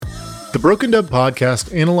The Broken Dub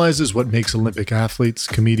podcast analyzes what makes Olympic athletes,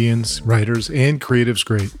 comedians, writers, and creatives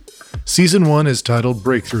great. Season 1 is titled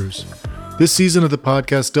Breakthroughs. This season of the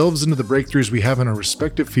podcast delves into the breakthroughs we have in our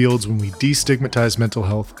respective fields when we destigmatize mental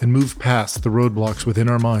health and move past the roadblocks within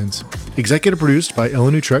our minds. Executive produced by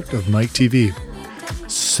Ellen Utrecht of Mike TV.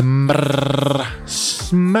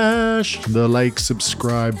 Smash the like,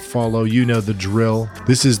 subscribe, follow, you know the drill.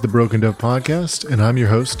 This is the Broken Dub podcast, and I'm your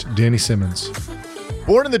host, Danny Simmons.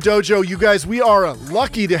 Born in the dojo, you guys, we are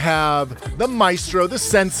lucky to have the maestro, the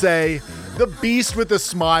sensei, the beast with a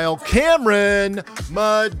smile, Kamran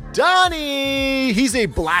Madani. He's a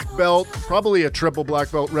black belt, probably a triple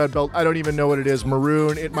black belt, red belt. I don't even know what it is.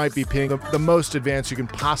 Maroon, it might be pink. The most advanced you can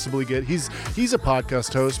possibly get. He's a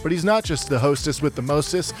podcast host, but he's not just the hostess with the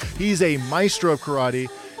mostest. He's a maestro of karate,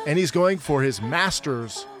 and he's going for his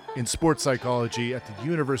master's in sports psychology at the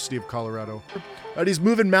University of Colorado. He's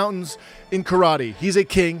moving mountains in karate. He's a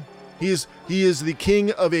king. He is the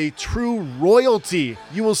king of a true royalty.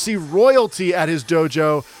 You will see royalty at his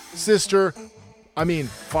dojo.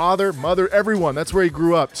 Father, mother, everyone. That's where he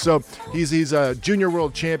grew up. So he's a junior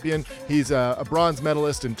world champion. He's a bronze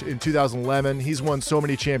medalist in 2011. He's won so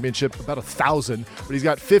many championships, about 1,000, but he's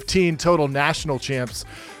got 15 total national champs.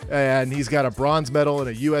 And he's got a bronze medal and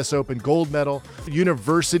a U.S. Open gold medal,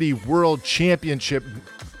 University World Championship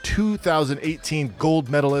 2018 gold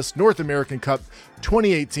medalist, North American Cup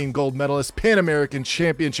 2018 gold medalist, Pan American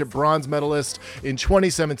Championship bronze medalist in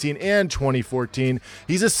 2017 and 2014.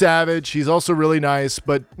 He's a savage. He's also really nice,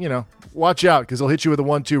 but, watch out because he'll hit you with a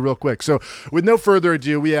 1-2 real quick. So with no further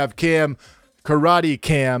ado, we have Karate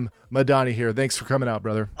Cam Madani here. Thanks for coming out,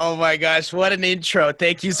 brother. Oh my gosh, what an intro.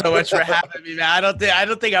 Thank you so much for having me, man. I don't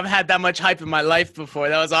think I've had that much hype in my life before.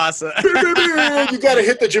 That was awesome. You got to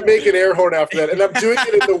hit the Jamaican air horn after that. And I'm doing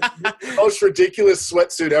it in the most ridiculous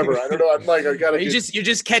sweatsuit ever. I don't know. I'm like, I got to You're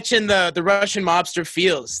just catching the Russian mobster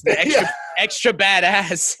feels. The extra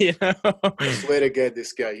badass, Way to get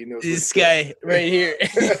this guy. He knows this guy right here.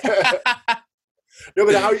 No,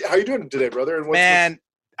 but how you doing today, brother? And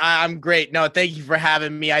I'm great. No, thank you for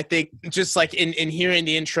having me. I think just like in hearing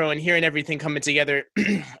the intro and hearing everything coming together,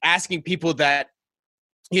 asking people that,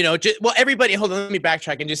 everybody, hold on, let me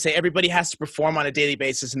backtrack and just say everybody has to perform on a daily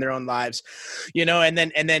basis in their own lives, and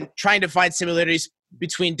then trying to find similarities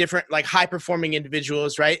between different like high performing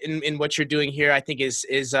individuals, right? In what you're doing here, I think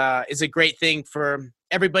is a great thing for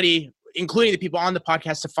everybody, including the people on the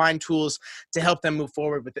podcast, to find tools to help them move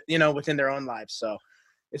forward with, within their own lives. So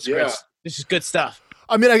it's great. This is good stuff.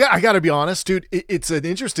 I mean, I got to be honest, dude. It's an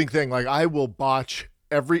interesting thing. Like, I will botch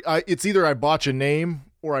it's either I botch a name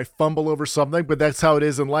or I fumble over something, but that's how it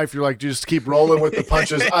is in life. You're like, just keep rolling with the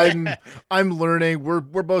punches. I'm learning. We're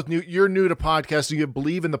both new. You're new to podcasting. You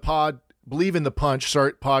Believe in the Punch.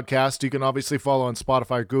 Podcast. You can obviously follow on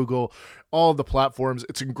Spotify, Google, all of the platforms.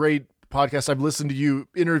 It's a great podcast. I've listened to you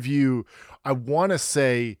interview, I want to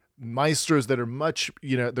say, maestros that are much,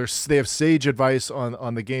 they have sage advice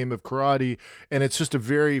on the game of karate, and it's just a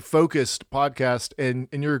very focused podcast, and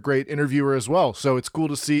you're a great interviewer as well. So it's cool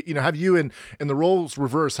to see, have you in the roles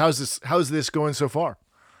reverse. How's this going so far?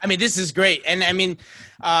 I mean, this is great. And I mean,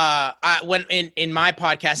 when in my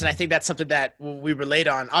podcast, and I think that's something that we relate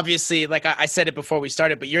on, obviously, like I said it before we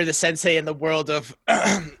started, but you're the sensei in the world of,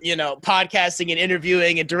 podcasting and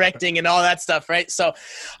interviewing and directing and all that stuff. Right. So,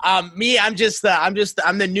 I'm the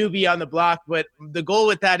newbie on the block, but the goal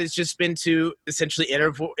with that has just been to essentially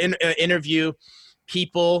interview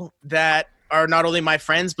people that are not only my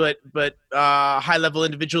friends, but high level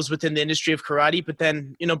individuals within the industry of karate, but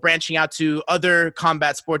then, branching out to other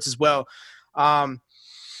combat sports as well.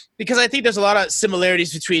 Because I think there's a lot of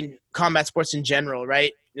similarities between combat sports in general,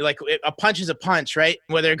 right? Like a punch is a punch, right?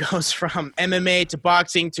 Whether it goes from MMA to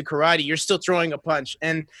boxing to karate, you're still throwing a punch.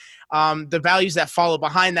 And the values that follow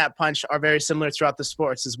behind that punch are very similar throughout the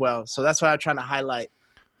sports as well. So that's what I'm trying to highlight.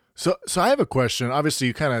 So I have a question.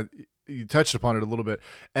 Obviously, you touched upon it a little bit.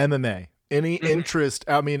 MMA. Any interest?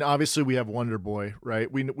 I mean, obviously we have Wonder Boy, right?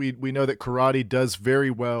 We know that karate does very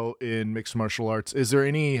well in mixed martial arts. Has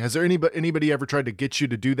anybody ever tried to get you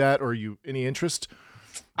to do that, or any interest?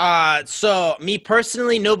 So me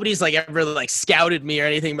personally, nobody's ever scouted me or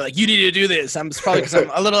anything, but you need to do this. I'm probably because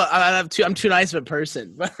I'm too nice of a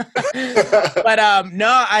person, but no,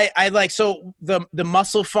 I like, so the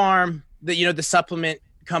Muscle Farm, the supplement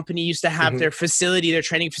company used to have their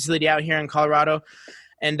training facility out here in Colorado.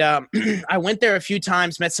 And I went there a few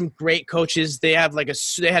times, met some great coaches. They had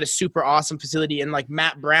a super awesome facility, and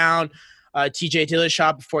Matt Brown, TJ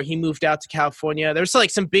Dillashaw before he moved out to California. There's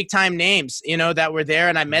some big time names, that were there,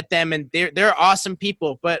 and I met them, and they're awesome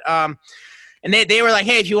people. But And they were like,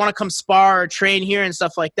 hey, if you want to come spar or train here and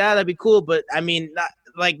stuff like that, that'd be cool. But I mean,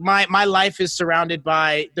 like my life is surrounded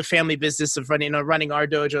by the family business of running our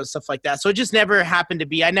dojo and stuff like that. So it just never happened to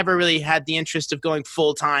be. I never really had the interest of going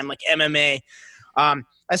full time like MMA.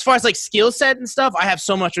 As far as like skill set and stuff, I have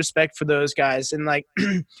so much respect for those guys, and like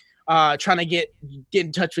trying to get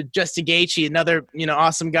in touch with Justin Gaethje, another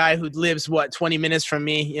awesome guy who lives 20 minutes from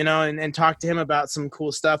me, and talk to him about some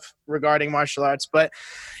cool stuff regarding martial arts. But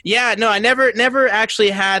yeah, no, I never actually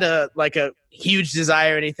had a huge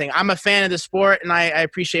desire or anything. I'm a fan of the sport and I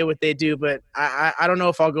appreciate what they do, but I don't know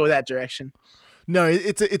if I'll go that direction. No,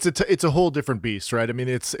 it's a whole different beast, right? I mean,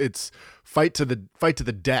 it's fight to the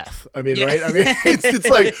death. I mean, yeah. Right? I mean, it's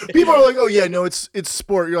like people are like, oh yeah, no, it's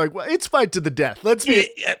sport. You're like, well, it's fight to the death. Let's be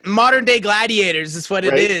modern day gladiators is what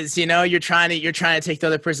it is. You're trying to take the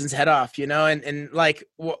other person's head off. And like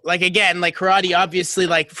again, like karate, obviously,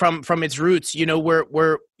 like from its roots,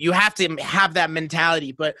 we're you have to have that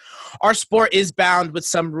mentality. But our sport is bound with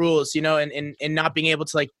some rules, and not being able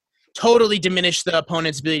to like totally diminish the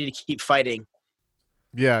opponent's ability to keep fighting.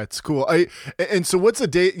 Yeah, it's cool. And so what's a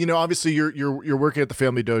day, obviously you're working at the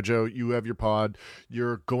family dojo, you have your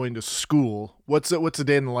you're going to school. What's a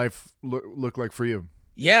day in the life look like for you?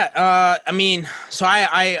 Yeah. I mean, so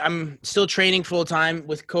I'm still training full time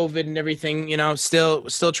with COVID and everything, still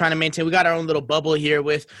trying to maintain. We got our own little bubble here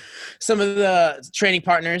with some of the training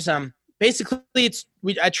partners. Basically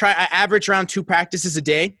I average around 2 practices a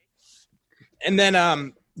day, and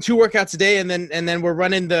then, 2 workouts a day, and then we're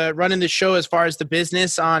running the show as far as the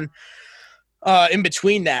business on in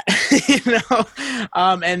between that,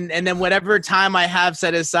 and then whatever time I have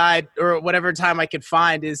set aside or whatever time I could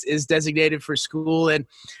find is designated for school and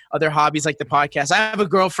other hobbies like the podcast. I have a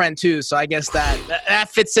girlfriend too, so I guess that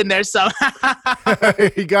fits in there. So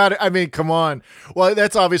you got it. I mean, come on. Well,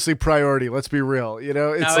 that's obviously priority. Let's be real. It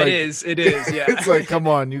is. Yeah. It's like, come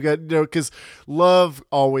on, you got because love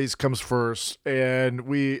always comes first, and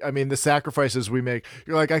the sacrifices we make.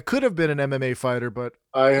 You're like, I could have been an MMA fighter, but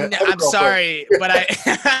I'm sorry, but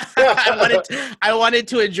I wanted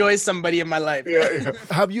to enjoy somebody in my life. Yeah.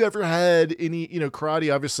 Have you ever had any?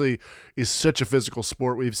 Karate obviously is such a physical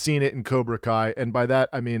sport. We've seen it in Cobra Kai, and by that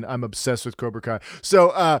I mean I'm obsessed with Cobra Kai.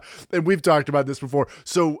 So, and we've talked about this before.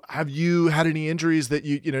 So, have you had any injuries that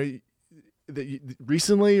that you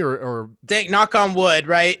recently or knock on wood,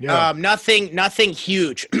 right? Yeah. Nothing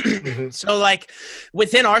huge. Mm-hmm. So, like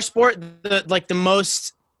within our sport,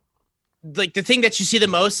 the thing that you see the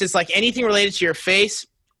most is like anything related to your face,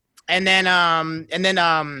 and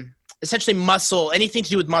then essentially muscle, anything to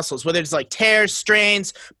do with muscles, whether it's like tears,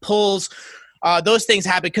 strains, pulls, those things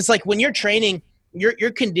happen. Because like when you're training,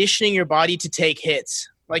 you're conditioning your body to take hits.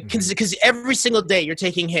 Like because every single day you're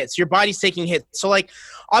taking hits, your body's taking hits. So like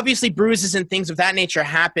obviously bruises and things of that nature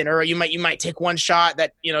happen, or you might take one shot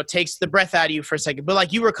that takes the breath out of you for a second, but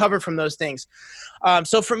like you recover from those things.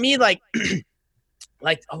 So for me, like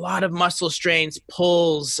like a lot of muscle strains,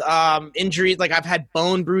 pulls, injuries. Like I've had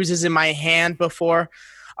bone bruises in my hand before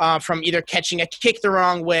from either catching a kick the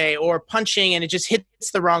wrong way or punching and it just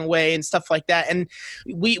hits the wrong way and stuff like that. And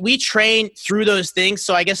we train through those things.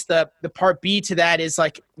 So I guess the part B to that is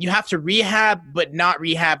like you have to rehab, but not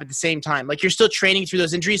rehab at the same time. Like you're still training through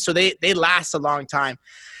those injuries, so they last a long time.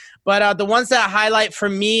 But the ones that I highlight for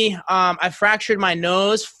me, I fractured my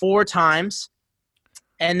nose 4 times.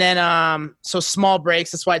 And then, so small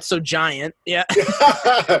breaks. That's why it's so giant. Yeah.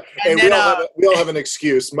 Hey, we all have an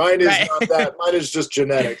excuse. Mine is not that. Mine is just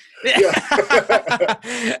genetic.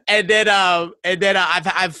 Yeah. and then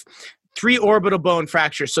I've 3 orbital bone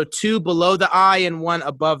fractures. So 2 below the eye and 1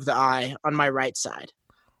 above the eye on my right side.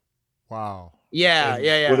 Wow.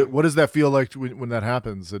 Yeah. What does that feel like when that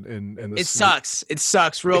happens? It sucks. It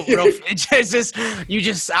sucks real.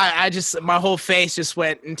 My whole face just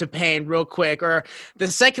went into pain real quick. Or the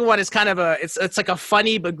second one is kind of it's like a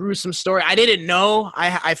funny but gruesome story. I didn't know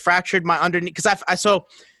I fractured my underneath because so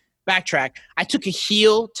backtrack. I took a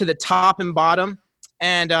heel to the top and bottom,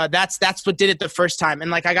 and that's what did it the first time. And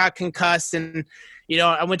like I got concussed, and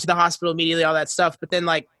I went to the hospital immediately, all that stuff. But then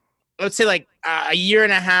like, let's say like a year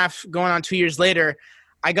and a half going on 2 years later,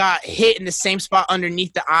 I got hit in the same spot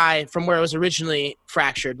underneath the eye from where it was originally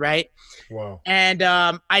fractured. Right. Wow. And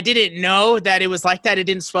I didn't know that it was like that. It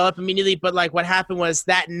didn't swell up immediately. But like what happened was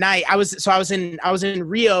that night I was in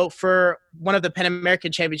Rio for one of the Pan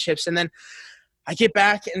American championships. And then I get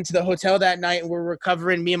back into the hotel that night and we're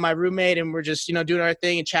recovering, me and my roommate, and we're just, doing our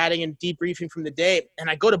thing and chatting and debriefing from the day. And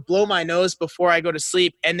I go to blow my nose before I go to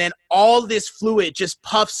sleep. And then all this fluid just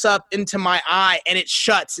puffs up into my eye and it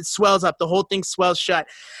shuts. It swells up. The whole thing swells shut.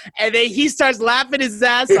 And then he starts laughing his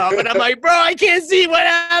ass off. And I'm like, bro, I can't see what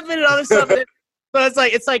happened and all this stuff. So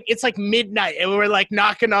it's like midnight and we're like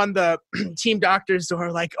knocking on the team doctor's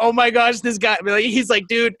door, like, oh my gosh, this guy, he's like,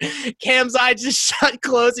 dude, Cam's eye just shut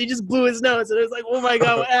close. He just blew his nose. And it was like, oh my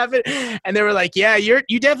God, what happened? And they were like, yeah, you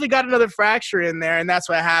definitely got another fracture in there. And that's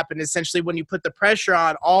what happened. Essentially, when you put the pressure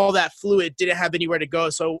on, all that fluid didn't have anywhere to go.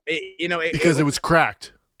 So, because it was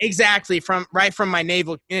cracked. Exactly. From my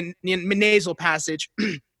nasal passage.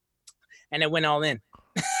 And it went all in.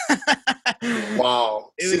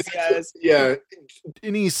 Wow. Yeah.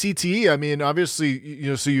 Any CTE? I mean,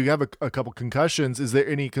 obviously, so you have a couple concussions. Is there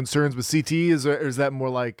any concerns with CTE? Is that more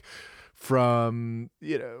like from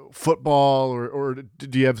football, or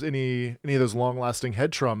do you have any of those long lasting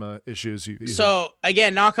head trauma issues? So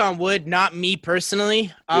again, knock on wood, not me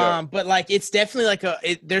personally, but like it's definitely like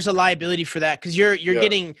there's a liability for that because you're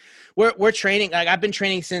getting. We're training. Like I've been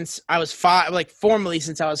training since I was 5, like formally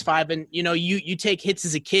since I was 5. And, you take hits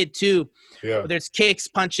as a kid too. Yeah. Whether it's kicks,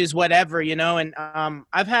 punches, whatever, and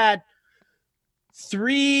I've had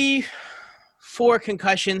 3-4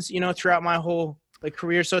 concussions, throughout my whole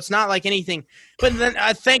career. So it's not like anything, but then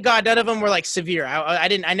thank God none of them were like severe.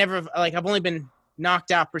 I've only been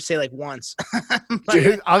knocked out per se like once.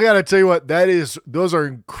 Dude, I gotta tell you what, those are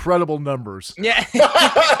incredible numbers. Yeah.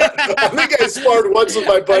 I think I sparred once with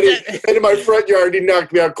my buddy and in my front yard, he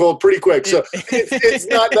knocked me out cold pretty quick. So it's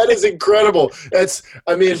not, that is incredible.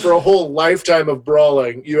 For a whole lifetime of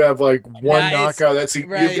brawling, you have like one knockout. Right.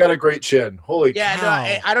 You've got a great chin. Holy cow.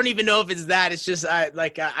 No, I don't even know if it's that. It's just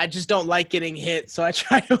I just don't like getting hit, so I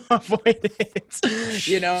try to avoid it.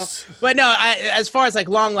 But no, as far as like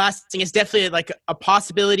long lasting, it's definitely like a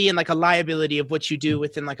possibility and like a liability of what you do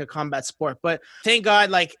within like a combat sport. But thank God,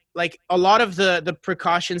 like a lot of the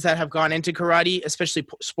precautions that have gone into karate, especially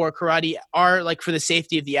sport karate, are like for the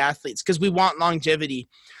safety of the athletes, because we want longevity,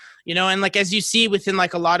 and like as you see within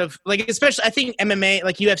like a lot of like, especially I think MMA,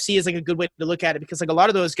 like UFC is like a good way to look at it, because like a lot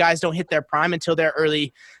of those guys don't hit their prime until their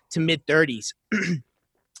early to mid 30s. Mm-hmm.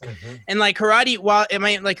 And like karate, while it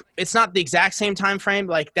might like it's not the exact same time frame,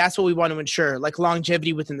 like that's what we want to ensure, like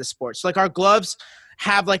longevity within the sport. So like our gloves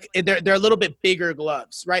have like they're a little bit bigger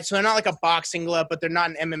gloves, right? So they're not like a boxing glove, but they're not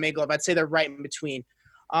an MMA glove. I'd say they're right in between.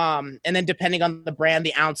 And then depending on the brand,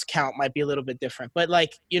 the ounce count might be a little bit different. But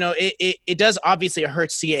like it does, obviously it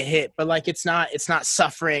hurts to get hit, but like it's not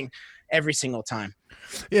suffering every single time.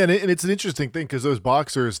 Yeah, and it's an interesting thing because those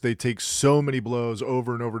boxers, they take so many blows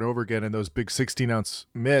over and over and over again, and those big 16-ounce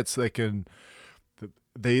mitts, they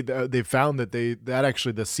found that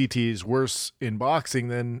actually the CT is worse in boxing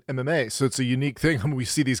than MMA. So it's a unique thing. I mean, we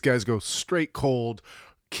see these guys go straight cold,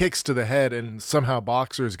 kicks to the head, and somehow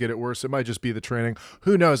boxers get it worse. It might just be the training.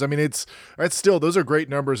 Who knows? I mean, it's still, those are great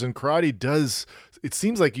numbers, and karate does. It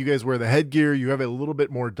seems like you guys wear the headgear, you have it a little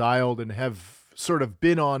bit more dialed, and have sort of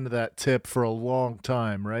been on that tip for a long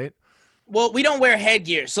time, right? Well, we don't wear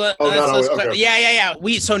headgear. So okay. Yeah.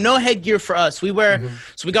 So no headgear for us. We wear,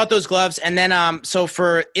 So we got those gloves. And then, so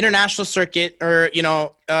for international circuit or,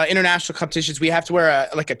 international competitions, we have to wear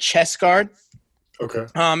a chest guard. Okay.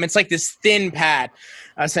 It's like this thin pad,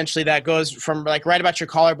 essentially, that goes from like right about your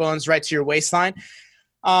collarbones right to your waistline.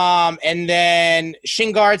 And then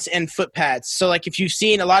shin guards and foot pads. So like if you've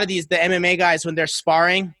seen a lot of the MMA guys when they're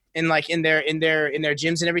sparring, and like in their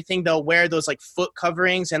gyms and everything, they'll wear those like foot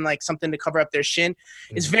coverings and like something to cover up their shin.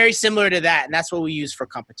 It's very similar to that, and that's what we use for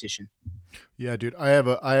competition. Yeah, dude, I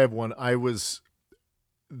have one. I was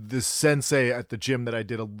the sensei at the gym that I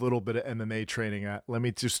did a little bit of MMA training at. Let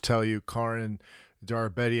me just tell you, Karan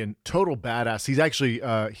Darbedian, total badass. He's actually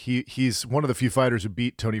he's one of the few fighters who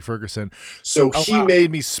beat Tony Ferguson. So he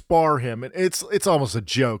made me spar him, and it's almost a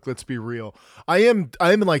joke. Let's be real. I am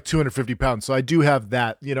in like 250 pounds, so I do have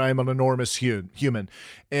that. I am an enormous human,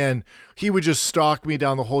 and he would just stalk me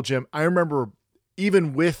down the whole gym. I remember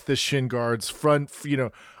even with the shin guards front,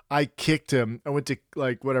 I kicked him. I went to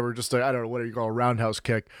like whatever, just like, I don't know what you call a roundhouse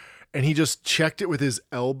kick, and he just checked it with his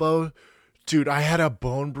elbow. Dude, I had a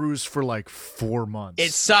bone bruise for like 4 months.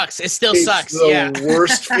 It sucks. It still sucks. It's the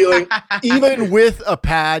worst feeling. Even with a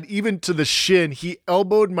pad, even to the shin, he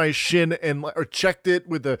elbowed my shin or checked it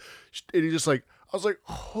with and he just like, I was like,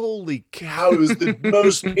 holy cow, it was the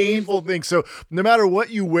most painful thing. So no matter what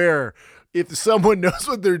you wear, if someone knows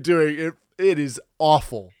what they're doing, it is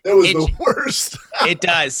awful. That was the worst. It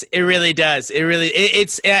does. It really does.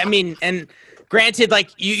 It's, I mean, and Granted, like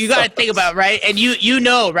you got to think about, right? And you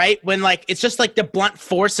know, right? When like it's just like the blunt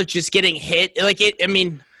force of just getting hit. Like I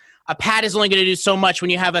mean, a pad is only going to do so much when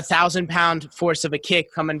you have 1,000-pound force of a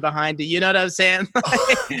kick coming behind it. You know what I'm saying?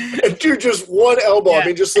 And dude, just one elbow. Yeah. I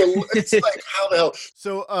mean, just it's like how the hell.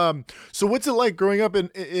 So what's it like growing up in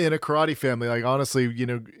a karate family? Like, honestly, you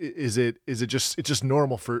know, is it just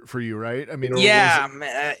normal for you, right? I mean, yeah,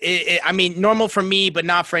 I mean, normal for me, but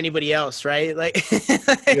not for anybody else, right? Like,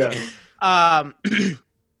 yeah.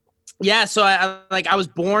 Yeah. So I was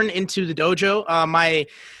born into the dojo. My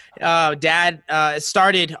dad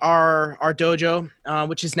started our dojo,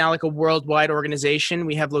 which is now like a worldwide organization.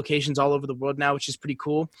 We have locations all over the world now, which is pretty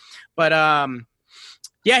cool. But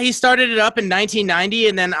yeah, he started it up in 1990,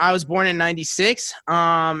 and then I was born in 96.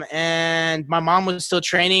 And my mom was still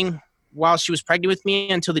training while she was pregnant with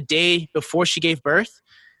me until the day before she gave birth.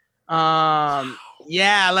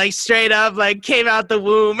 Yeah, like straight up, like came out the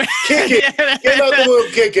womb. Kicking. Came out the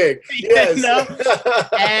womb kicking. Yes. You know?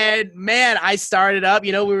 And man, I started up,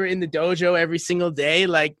 you know, we were in the dojo every single day.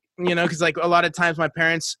 Like, you know, because like a lot of times my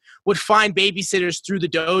parents would find babysitters through the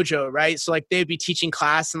dojo, right? So like they'd be teaching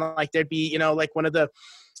class and like there'd be, you know, like one of the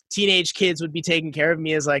teenage kids would be taking care of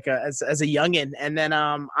me as like as a youngin'. And then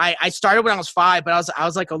I started when I was 5, but I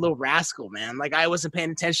was like a little rascal, man. Like I wasn't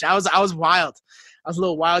paying attention. I was wild. I was a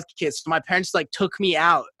little wild kid. So my parents like took me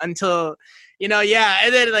out until, you know, yeah.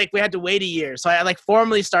 And then like we had to wait a year. So I like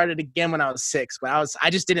formally started again when I was 6, but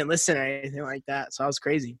I just didn't listen or anything like that. So I was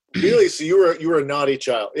crazy. Really? So you were a naughty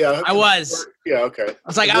child. Yeah. I was. Yeah. Okay.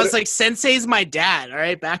 I was like, Sensei's my dad. All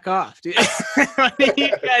right. Back off, dude.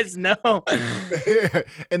 You guys know.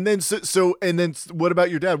 And then, and then what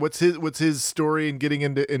about your dad? What's his story in getting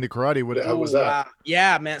into karate? How was that?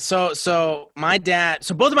 Yeah, man. So my dad,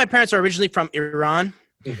 so both of my parents are originally from Iran.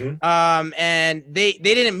 Mm-hmm. And they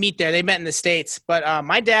didn't meet there. They met in the States. But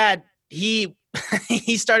my dad, he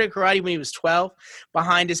started karate when he was 12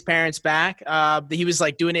 behind his parents' back. He was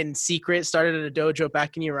like doing it in secret, started at a dojo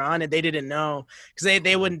back in Iran, and they didn't know because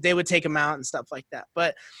they would take him out and stuff like that.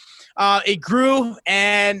 But it grew,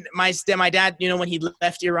 and my dad, you know, when he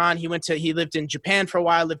left Iran, he lived in Japan for a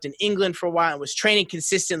while, lived in England for a while, and was training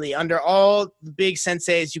consistently under all the big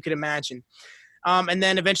senseis you could imagine. And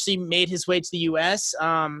then eventually made his way to the U.S.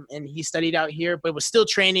 And he studied out here, but was still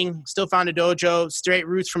training, still found a dojo, straight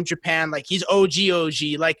roots from Japan. Like he's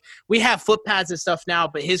OG. Like we have foot pads and stuff now,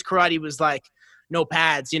 but his karate was like no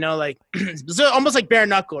pads, you know, like almost like bare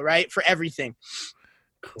knuckle, right? For everything.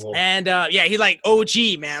 Cool. And yeah, he's like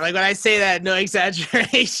OG, man. Like when I say that, no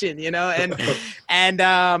exaggeration, you know. And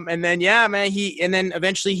and then yeah, man. And then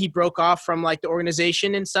eventually he broke off from like the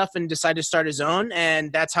organization and stuff and decided to start his own.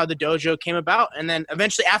 And that's how the dojo came about. And then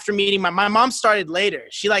eventually, after meeting my mom started later.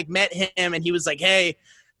 She like met him, and he was like, "Hey,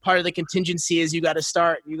 part of the contingency is you got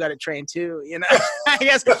to train too." You know, I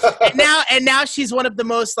guess. And now she's one of the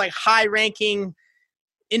most like high-ranking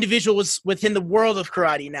individuals within the world of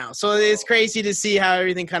karate now. So it's crazy to see how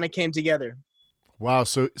everything kind of came together. Wow.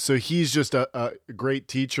 So he's just a great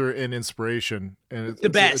teacher and inspiration, and it's the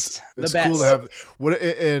best. Cool to have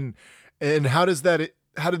and how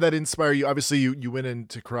did that inspire you? Obviously you went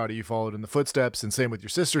into karate, you followed in the footsteps, and same with your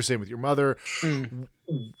sister, same with your mother.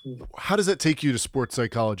 How does that take you to sports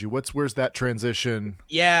psychology? Where's that transition?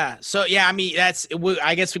 Yeah. So yeah, I mean,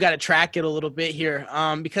 I guess we got to track it a little bit here.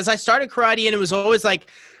 Because I started karate and it was always I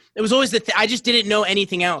just didn't know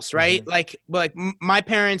anything else. Right. Mm-hmm. Like my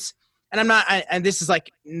parents, and and this is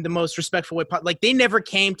like the most respectful way, like they never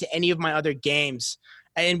came to any of my other games.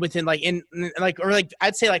 And within I'd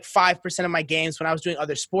say like 5% of my games when I was doing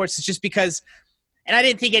other sports, it's just because, and I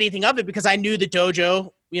didn't think anything of it because I knew the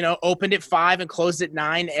dojo, you know, opened at 5 and closed at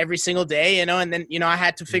 9 every single day, you know, and then, you know, I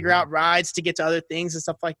had to figure out rides to get to other things and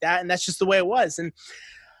stuff like that. And that's just the way it was. And,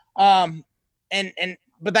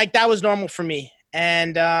 but like, that was normal for me.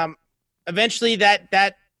 And, eventually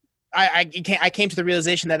I came to the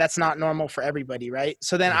realization that that's not normal for everybody. Right.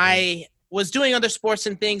 So then I was doing other sports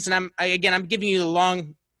and things. And I'm giving you the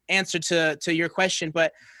long answer to your question,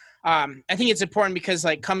 but, I think it's important because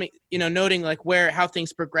like noting like how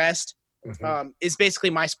things progressed, is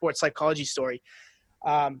basically my sports psychology story.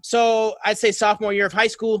 So I'd say sophomore year of high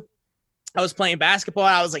school, I was playing basketball.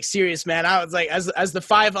 I was like serious, man. I was like, as the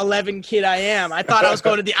 5'11" kid I am, I thought I was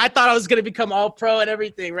going to become all pro and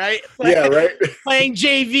everything, right? Yeah, right. Playing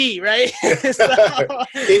JV, right?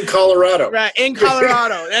 In Colorado. Right. In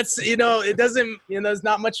Colorado. That's, you know, it doesn't, you know, there's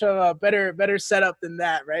not much of a better setup than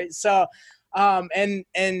that. Right. So, at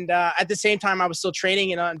the same time I was still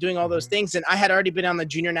training and doing all those things. And I had already been on the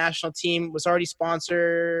junior national team, was already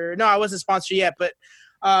sponsored. No, I wasn't sponsored yet, but,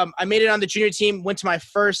 I made it on the junior team, went to my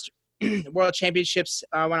first world championships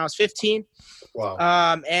when I was 15.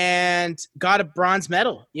 Wow. And got a bronze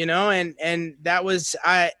medal, and that was,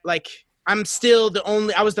 I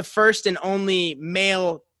was the first and only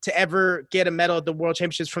male to ever get a medal at the world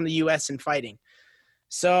championships from the US in fighting.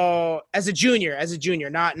 So as a junior,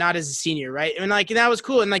 not as a senior. Right. And that was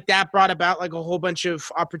cool. And that brought about a whole bunch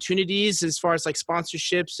of opportunities as far as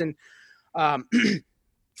sponsorships and,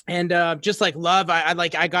 just love.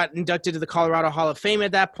 I got inducted to the Colorado Hall of Fame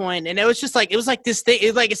at that point, and it was just it was this thing.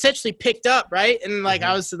 It essentially picked up, right? And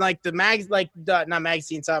I was in the not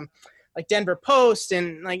magazines, Denver Post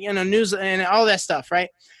and news and all that stuff, right?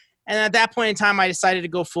 And at that point in time, I decided to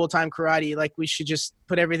go full-time karate. We should just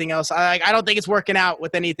put everything else. I don't think it's working out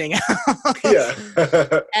with anything else.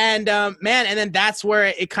 Yeah. And man, and then that's where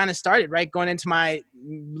it kind of started, right? Going into my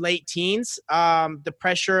late teens, the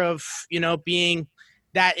pressure of being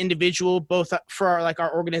that individual, both for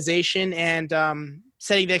our organization and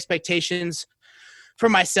setting the expectations for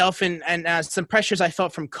myself and some pressures I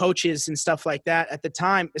felt from coaches and stuff like that at the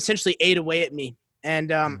time essentially ate away at me. And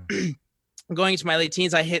going into my late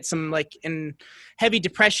teens, I hit some in heavy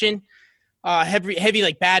depression,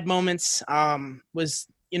 heavy bad moments, was,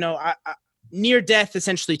 I near death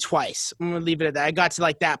essentially twice. I'm going to leave it at that. I got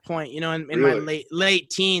to that point, in Really? my late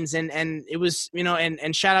teens, and it was,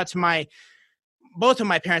 and shout out to both of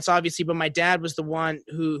my parents, obviously, but my dad was the one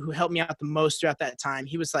who helped me out the most throughout that time.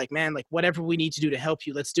 He was like, man, whatever we need to do to help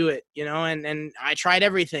you, let's do it. And I tried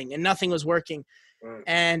everything and nothing was working. Right.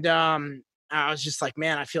 And I was just like,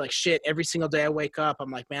 man, I feel like shit every single day I wake up.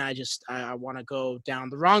 I'm like, man, I want to go down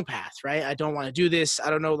the wrong path, right? I don't want to do this. I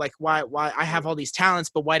don't know, why I have all these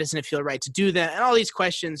talents, but why doesn't it feel right to do that? And all these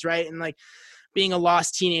questions, right? And being a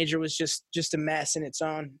lost teenager was just a mess in its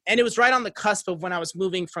own. And it was right on the cusp of when I was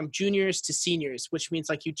moving from juniors to seniors, which means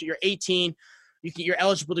you're 18, you're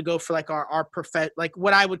eligible to go for our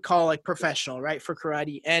what I would call professional, right, for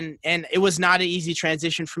karate. And it was not an easy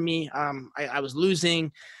transition for me. I was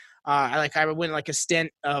losing. I went a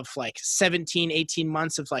stint of 17, 18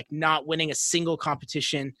 months of not winning a single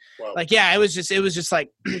competition. Wow. It was just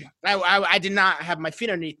I did not have my feet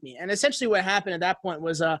underneath me. And essentially what happened at that point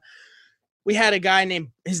was, we had a guy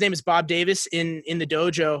his name is Bob Davis in the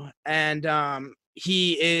dojo, and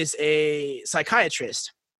he is a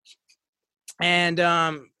psychiatrist. And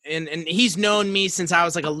he's known me since I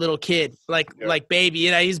was a little kid,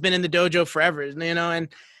 baby. He's been in the dojo forever, and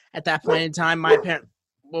at that point in time, my parents,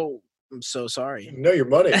 whoa, I'm so sorry. No, your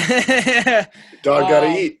money. Dog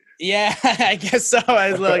gotta eat. Yeah, I guess so.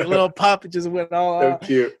 I was a little pup, it just went all So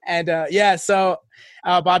cute. And so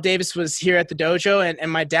Bob Davis was here at the dojo,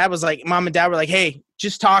 and my dad was mom and dad were hey,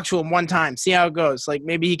 just talk to him one time, see how it goes.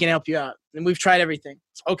 Maybe he can help you out. And we've tried everything.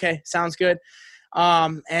 Okay, sounds good.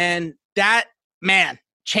 And that, man,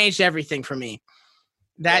 changed everything for me.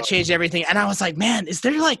 That changed everything. And I was like, man, is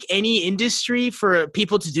there any industry for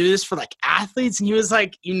people to do this for athletes? And he was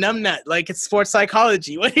like, you numbnut, it's sports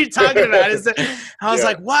psychology. What are you talking about? I was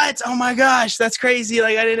like, what? Oh my gosh, that's crazy.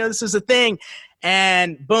 I didn't know this was a thing.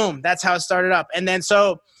 And boom, that's how it started up. And then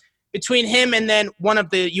so between him and then one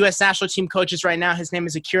of the U.S. national team coaches right now, his name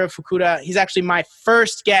is Akira Fukuda. He's actually my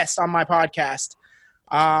first guest on my podcast.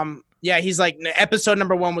 Yeah, he's episode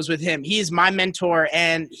number 1 was with him. He's my mentor,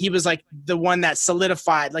 and he was the one that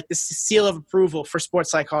solidified the seal of approval for sports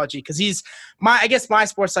psychology, because he's my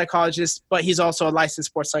sports psychologist, but he's also a licensed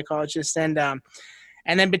sports psychologist. And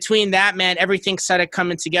then between that, man, everything started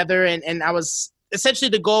coming together, and I was essentially,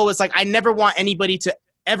 the goal was I never want anybody to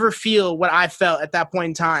ever feel what I felt at that point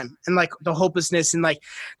in time, and the hopelessness and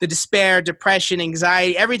the despair, depression,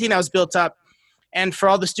 anxiety, everything that was built up. And for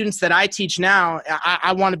all the students that I teach now,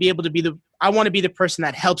 I want to be able to be the person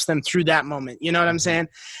that helps them through that moment. You know what I'm saying?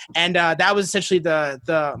 And that was essentially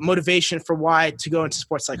the motivation for why to go into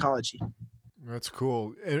sports psychology. That's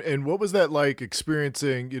cool. And what was that like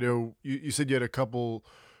experiencing, you said you had a couple,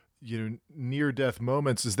 near death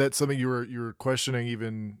moments. Is that something you were questioning,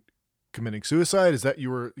 even committing suicide? Is that you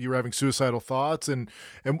were having suicidal thoughts? And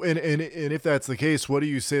if that's the case, what do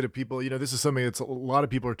you say to people? This is something that's a lot of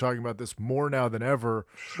people are talking about this more now than ever.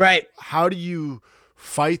 Right. How do you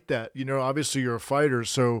fight that? Obviously you're a fighter,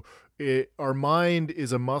 so our mind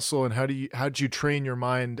is a muscle. And how did you train your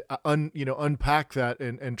mind, unpack that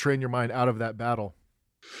and train your mind out of that battle?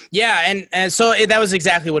 Yeah, and so that was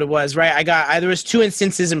exactly what it was, right? There was 2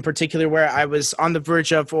 instances in particular where I was on the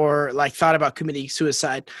verge of or thought about committing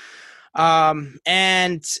suicide.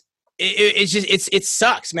 And it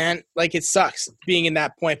sucks, man. It sucks being in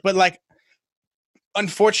that point. But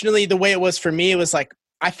unfortunately, the way it was for me, it was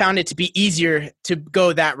I found it to be easier to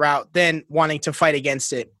go that route than wanting to fight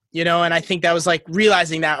against it. you know, and I think that was like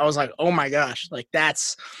realizing that I was like, oh my gosh, like that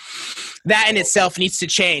in itself needs to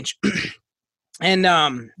change. And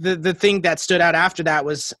the thing that stood out after that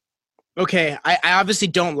was, okay, I obviously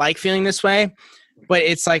don't like feeling this way, but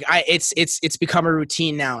it's like it's become a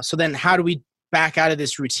routine now. So then how do we back out of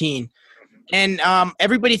this routine? And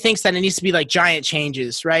everybody thinks that it needs to be like giant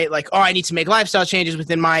changes, right? Like, oh, I need to make lifestyle changes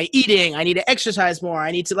within my eating. I need to exercise more.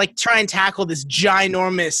 I need to like try and tackle this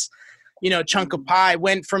ginormous, you know, chunk of pie.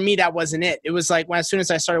 When for me, that wasn't it. It was like as soon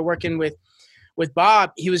as I started working with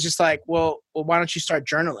Bob, he was just like, well, why don't you start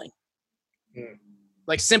journaling? Mm.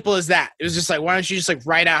 Like simple as that. It was just like, why don't you just like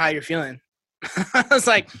write out how you're feeling? I was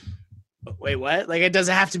like, wait, what? Like, it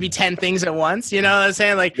doesn't have to be 10 things at once. You know what I'm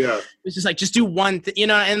saying? Like, it's just like, just do one thing, you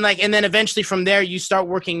know, and like, and then eventually from there, you start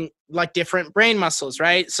working like different brain muscles.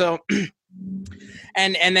 Right. So,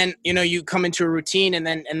 and then, you know, you come into a routine and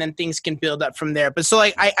then things can build up from there. But so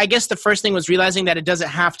like, I guess the first thing was realizing that it doesn't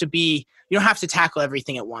have to be, you don't have to tackle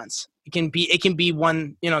everything at once. It can be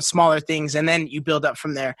one, you know, smaller things, and then you build up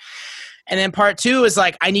from there. And then part two is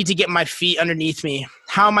like, I need to get my feet underneath me.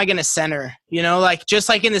 How am I going to center? You know, like just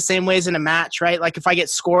like in the same ways in a match, right? Like if I get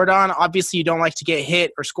scored on, obviously you don't like to get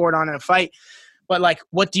hit or scored on in a fight, but like,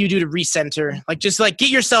 what do you do to recenter? Like, just like get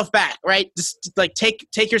yourself back, right? Just like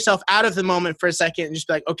take yourself out of the moment for a second and just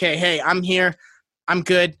be like, okay, hey, I'm here. I'm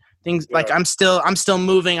good. Things like I'm still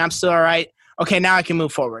moving. I'm still all right. Okay, now I can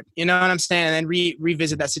move forward. You know what I'm saying? And then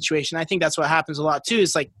revisit that situation. I think that's what happens a lot too.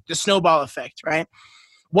 Is like the snowball effect, right?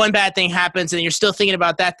 One bad thing happens and you're still thinking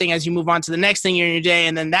about that thing as you move on to the next thing in your day.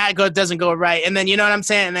 And then that doesn't go right. And then, you know what I'm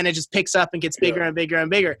saying? And then it just picks up and gets bigger and bigger and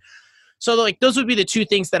bigger. So like, those would be the two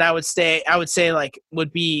things that I would say like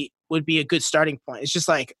would be a good starting point. It's just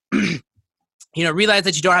like, you know, realize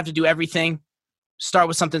that you don't have to do everything. Start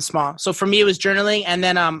with something small. So for me, it was journaling. And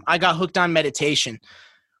then I got hooked on meditation.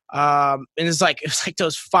 And it was like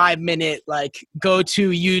those 5-minute like go to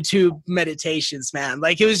YouTube meditations, man.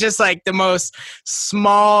 Like it was just like the most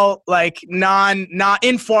small, like not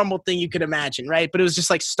informal thing you could imagine, right? But it was just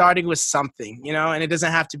like starting with something, you know, and it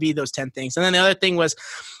doesn't have to be those 10 things. And then the other thing was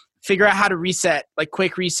figure out how to reset, like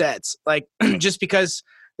quick resets. Like just because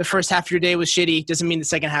the first half of your day was shitty doesn't mean the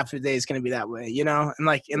second half of the day is going to be that way, you know? And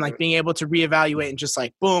like being able to reevaluate and just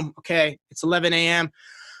like, boom, okay, it's 11 a.m.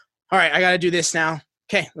 All right, I got to do this now.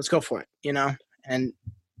 Okay, let's go for it, you know, and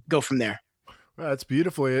go from there. Well, that's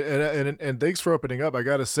beautiful. And thanks for opening up. I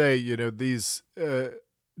got to say, you know, these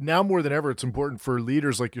now more than ever, it's important for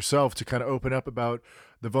leaders like yourself to kind of open up about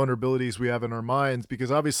the vulnerabilities we have in our minds,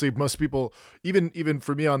 because obviously most people, even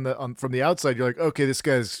for me from the outside, you're like, okay, this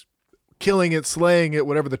guy's killing it, slaying it,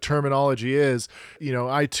 whatever the terminology is. You know,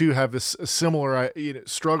 I too have a similar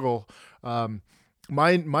struggle.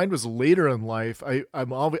 Mine was later in life.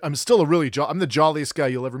 I'm still I'm the jolliest guy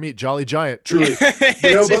you'll ever meet. Jolly giant, truly.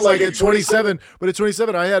 You know, but like at 27,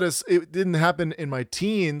 I had it didn't happen in my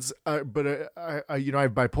teens. But I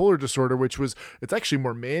have bipolar disorder, it's actually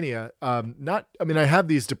more mania. I have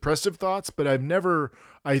these depressive thoughts, but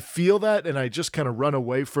I feel that and I just kind of run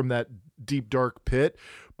away from that deep, dark pit.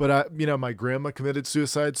 But my grandma committed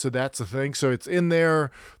suicide, so that's the thing. So it's in there.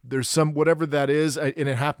 There's some whatever that is, and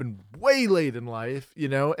it happened way late in life, you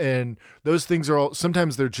know. And those things are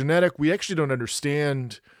sometimes they're genetic. We actually don't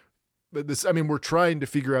understand this. I mean, we're trying to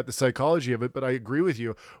figure out the psychology of it. But I agree with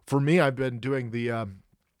you. For me, I've been doing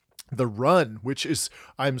the run, which is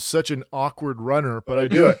I'm such an awkward runner, but I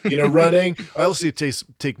do it. You know, running. I also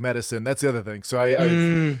take medicine. That's the other thing. So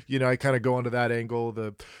I kind of go into that angle.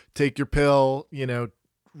 The take your pill. You know.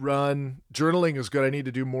 Run. Journaling is good. I need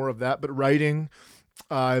to do more of that. But writing,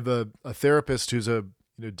 I have a therapist who's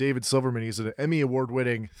David Silverman. He's an Emmy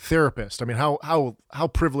award-winning therapist. I mean, how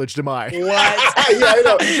privileged am I? What? Yeah, I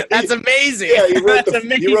know. That's amazing. Yeah, he wrote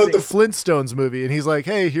the Flintstones movie, and he's like,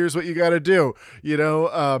 "Hey, here's what you got to do." You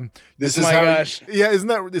know, this is how. Gosh. Yeah, isn't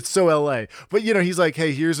that? It's so LA. But he's like,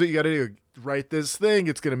 "Hey, here's what you got to do. Write this thing.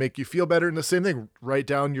 It's going to make you feel better." And the same thing. Write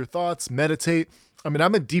down your thoughts. Meditate. I mean,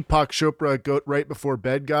 I'm a Deepak Chopra goat right before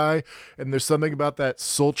bed guy, and there's something about that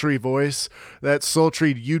sultry voice, that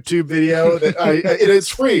sultry YouTube video that it is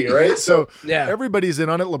free, right? So everybody's in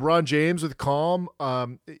on it. LeBron James with Calm,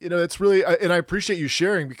 it's really, and I appreciate you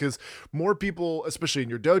sharing, because more people, especially in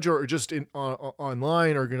your dojo or just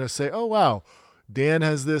online, are going to say, "Oh wow, Dan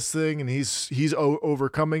has this thing and he's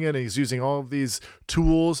overcoming it, and he's using all of these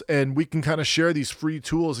tools," and we can kind of share these free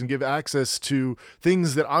tools and give access to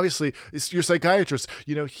things that obviously it's your psychiatrist.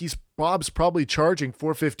 Bob's probably charging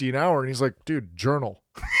 $450 an hour, and he's like, "Dude, journal."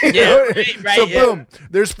 Yeah, right. So boom,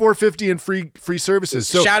 there's $450 in free services.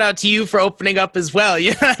 So shout out to you for opening up as well.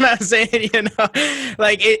 You know what I'm saying?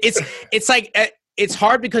 Like it's like it's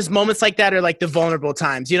hard because moments like that are like the vulnerable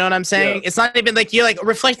times. You know what I'm saying? Yeah. It's not even like you're like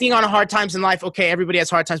reflecting on hard times in life. Okay, everybody has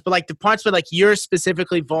hard times, but like the parts where like you're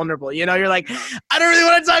specifically vulnerable. You know, you're like, I don't really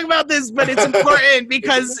want to talk about this, but it's important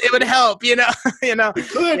because it would help. You know, It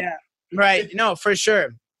could. Yeah, right. No, for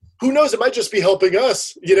sure. Who knows? It might just be helping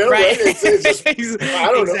us. You know, right? It's just,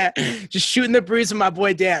 I don't know. Just shooting the breeze with my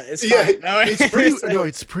boy Dan. It's fun. Yeah,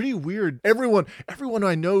 It's pretty weird. Everyone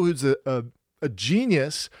I know who's a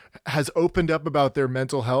genius has opened up about their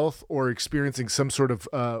mental health or experiencing some sort of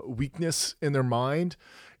weakness in their mind,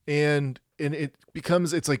 and it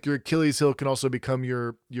becomes, it's like your Achilles heel can also become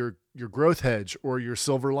your growth hedge or your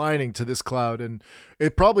silver lining to this cloud, and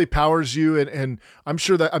it probably powers you. And I'm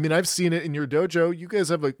sure that, I mean, I've seen it in your dojo. You guys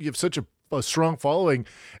have you have such a strong following,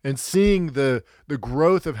 and seeing the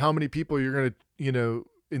growth of how many people you're going to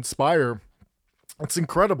inspire. It's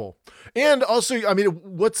incredible. And also, I mean,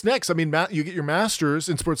 what's next? I mean, Matt, you get your master's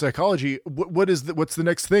in sports psychology. What's the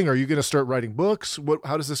next thing? Are you going to start writing books?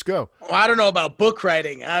 How does this go? Well, I don't know about book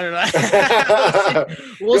writing. I don't know.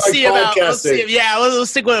 We'll see. Yeah, we'll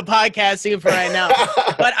stick with the podcasting for right now.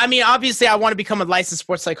 But I mean, obviously, I want to become a licensed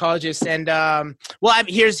sports psychologist. And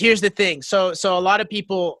here's the thing. So a lot of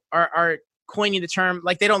people are coining the term,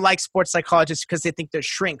 like they don't like sports psychologists because they think they're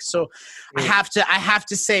shrinks. So I have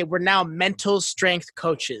to say we're now mental strength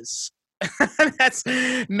coaches. That's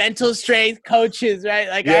mental strength coaches, right?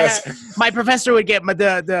 Like, yes. My professor would get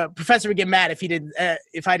the professor would get mad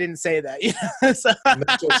if I didn't say that. You know? So,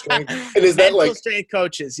 mental strength. And is that mental strength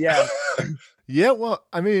coaches? Yeah. Yeah. Well,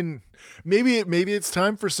 I mean, maybe it's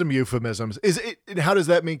time for some euphemisms. How does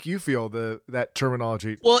that make you feel, that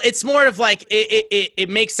terminology? Well, it's more of like it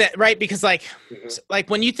makes it right, because like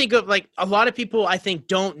when you think of, like, a lot of people I think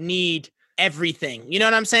don't need everything. You know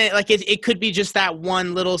what I'm saying? Like it could be just that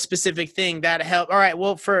one little specific thing that help. All right,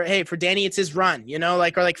 well, for Danny, it's his run, you know,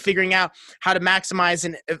 like, or like figuring out how to maximize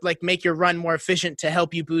and like make your run more efficient to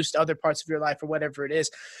help you boost other parts of your life or whatever it is.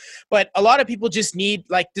 But a lot of people just need,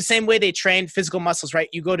 like, the same way they train physical muscles, right?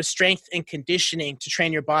 You go to strength and conditioning to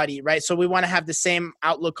train your body, right? So we want to have the same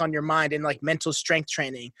outlook on your mind and like mental strength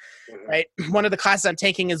training, right? One of the classes I'm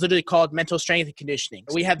taking is literally called mental strength and conditioning.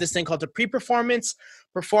 We have this thing called the pre-performance,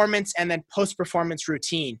 performance, and then post-performance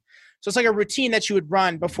routine. So it's like a routine that you would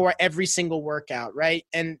run before every single workout, right?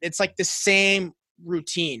 And it's like the same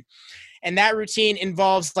routine. And that routine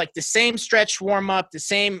involves like the same stretch warm up, the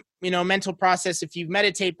same, mental process. If you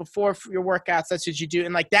meditate before your workouts, that's what you do.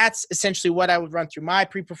 And like, that's essentially what I would run through my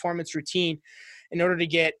pre-performance routine in order to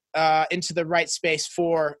get into the right space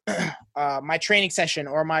for my training session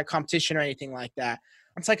or my competition or anything like that.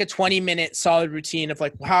 It's like a 20-minute solid routine of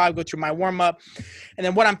like how I go through my warm-up and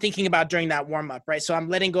then what I'm thinking about during that warm-up, right? So I'm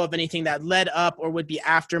letting go of anything that led up or would be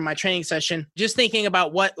after my training session, just thinking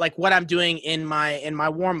about what I'm doing in my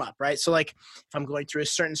warm-up, right? So like if I'm going through a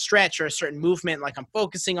certain stretch or a certain movement, like I'm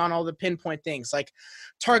focusing on all the pinpoint things, like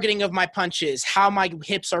targeting of my punches, how my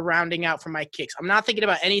hips are rounding out for my kicks. I'm not thinking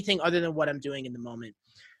about anything other than what I'm doing in the moment.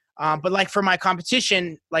 But like for my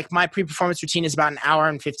competition, like my pre-performance routine is about an hour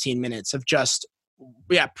and 15 minutes of just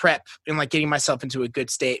prep and like getting myself into a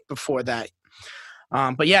good state before that.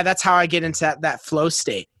 But yeah, that's how I get into that flow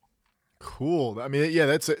state. Cool. I mean, yeah,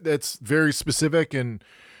 that's very specific. And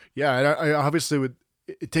yeah, I obviously would,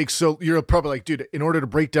 it takes, so you're probably like, dude, in order to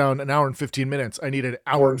break down an hour and 15 minutes, I need an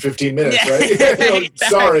hour and 15 minutes, right? Exactly.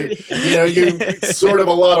 Sorry. It's sort of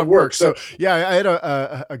a lot of work. So yeah, I had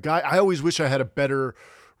a guy, I always wish I had a better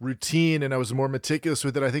routine and I was more meticulous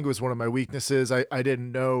with it. I think it was one of my weaknesses. I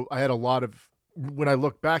didn't know, I had a lot of, when I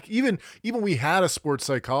look back, even we had a sports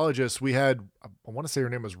psychologist. We had, I want to say her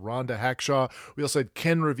name was Rhonda Hackshaw. We also had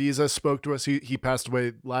Ken Revisa spoke to us. He passed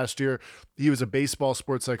away last year. He was a baseball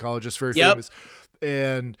sports psychologist, very famous.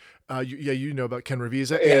 And you know about Ken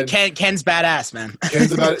Revisa. And Ken's badass, man.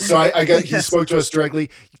 Ken's about it. So I got, he spoke to us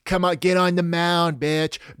directly. Come on, get on the mound,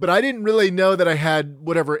 bitch. But I didn't really know that I had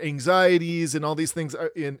whatever anxieties and all these things,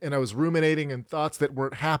 and I was ruminating and thoughts that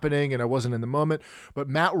weren't happening, and I wasn't in the moment. But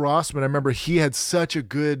Matt Rossman, I remember he had such a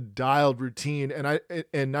good dialed routine,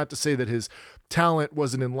 and not to say that his talent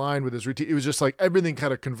wasn't in line with his routine. It was just like everything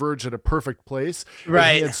kind of converged at a perfect place. Right.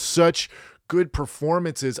 And he had such good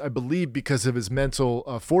performances, I believe, because of his mental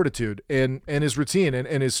fortitude and his routine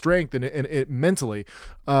and his strength and it mentally.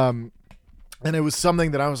 And it was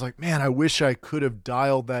something that I was like, man, I wish I could have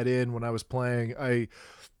dialed that in when I was playing. I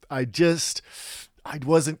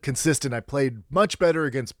wasn't consistent. I played much better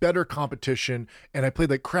against better competition, and I played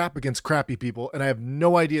like crap against crappy people. And I have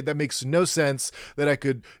no idea. That makes no sense that I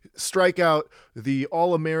could strike out the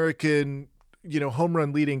All-American home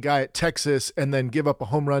run leading guy at Texas and then give up a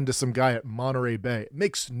home run to some guy at Monterey Bay. It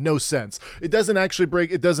makes no sense. It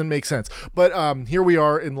doesn't make sense. But here we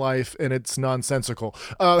are in life, and it's nonsensical.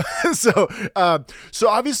 So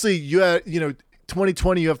obviously you had,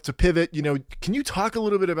 2020, you have to pivot. Can you talk a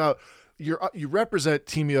little bit about you represent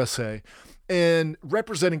Team USA, and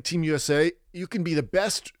representing Team USA, you can be the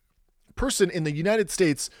best person in the United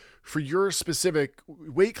States for your specific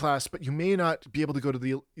weight class, but you may not be able to go to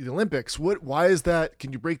the Olympics. Why is that?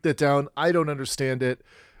 Can you break that down? I don't understand it.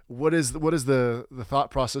 What is the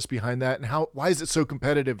thought process behind that, and why is it so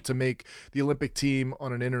competitive to make the Olympic team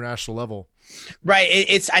on an international level? Right.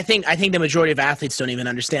 I think the majority of athletes don't even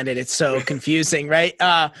understand it. It's so confusing, right?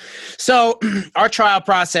 So our trial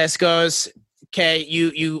process goes, okay,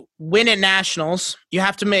 you win at nationals, you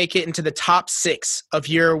have to make it into the top 6 of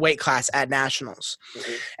your weight class at nationals.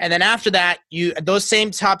 Mm-hmm. And then after that, those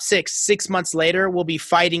same top 6 months later will be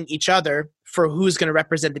fighting each other for who's going to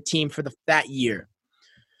represent the team for that year.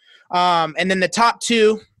 And then the top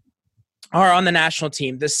 2 are on the national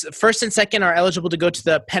team. This first and second are eligible to go to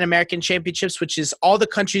the Pan American Championships, which is all the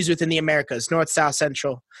countries within the Americas, North, South,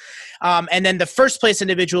 Central. And then the first place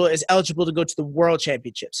individual is eligible to go to the World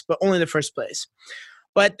Championships, but only the first place.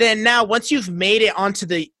 But then now, once you've made it onto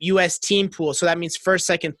the U.S. team pool, so that means first,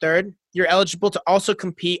 second, third, you're eligible to also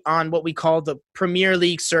compete on what we call the Premier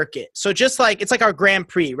League circuit. So just like, it's like our Grand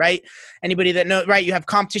Prix, right? Anybody that knows, right? You have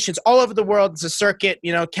competitions all over the world. It's a circuit,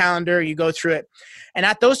 calendar, you go through it. And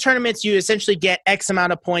at those tournaments, you essentially get X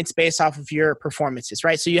amount of points based off of your performances,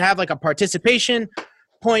 right? So you have like a participation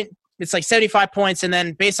point. It's like 75 points. And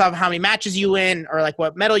then based off of how many matches you win or like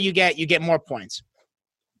what medal you get more points.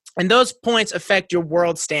 And those points affect your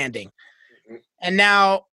world standing. Mm-hmm. And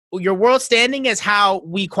now your world standing is how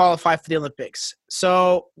we qualify for the Olympics.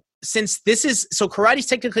 So karate is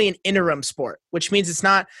technically an interim sport, which means it's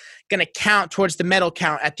not going to count towards the medal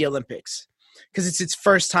count at the Olympics because it's its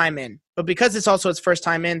first time in. But because it's also its first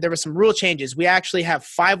time in, there were some rule changes. We actually have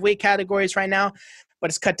 5 weight categories right now, but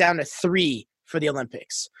it's cut down to 3 for the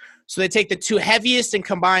Olympics. So they take the 2 heaviest and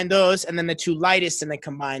combine those, and then the 2 lightest and they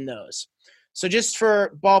combine those. So just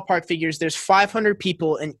for ballpark figures, there's 500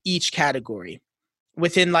 people in each category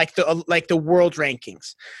within like the world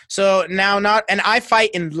rankings. So and I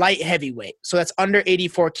fight in light heavyweight. So that's under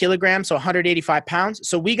 84 kilograms, so 185 pounds.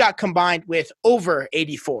 So we got combined with over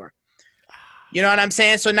 84. You know what I'm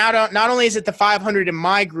saying? So now not only is it the 500 in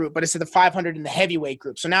my group, but it's the 500 in the heavyweight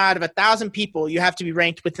group. So now out of 1,000 people, you have to be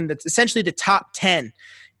ranked within essentially the top 10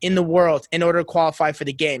 in the world in order to qualify for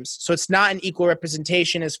the games. So it's not an equal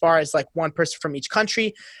representation as far as like one person from each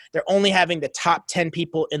country. They're only having the top 10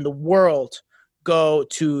 people in the world go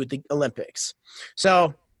to the Olympics.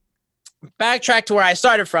 So backtrack to where I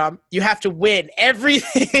started from. You have to win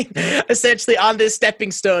everything essentially on this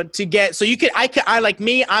stepping stone to get. So I like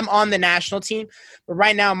me, I'm on the national team, but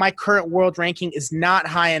right now my current world ranking is not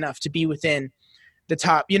high enough to be within the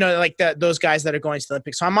top, those guys that are going to the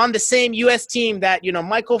Olympics. So I'm on the same U.S. team that,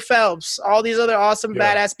 Michael Phelps, all these other awesome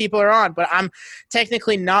badass people are on, but I'm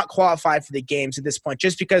technically not qualified for the games at this point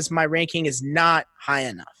just because my ranking is not high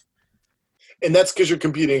enough. And that's because you're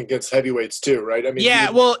competing against heavyweights too, right? I mean,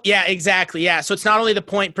 exactly. Yeah. So it's not only the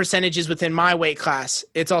point percentages within my weight class,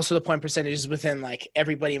 it's also the point percentages within like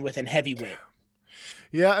everybody within heavyweight.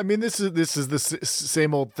 Yeah. I mean, this is the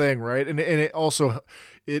same old thing, right? And it also,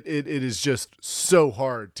 it is just so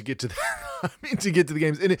hard to get to to get to the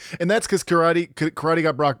games. And that's because karate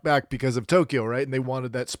got brought back because of Tokyo, right? And they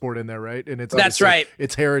wanted that sport in there, right? And that's right.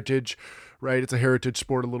 It's heritage, right? It's a heritage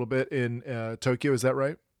sport a little bit in Tokyo. Is that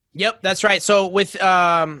right? Yep, that's right. So with we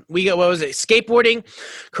got, what was it? Skateboarding,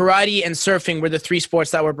 karate, and surfing were the 3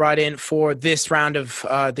 sports that were brought in for this round of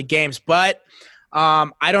the games. But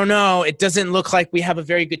I don't know. It doesn't look like we have a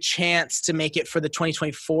very good chance to make it for the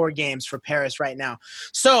 2024 games for Paris right now.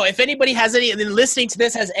 So if anybody listening to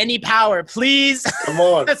this has any power, please come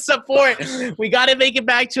on, support. We got to make it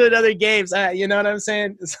back to another games. You know what I'm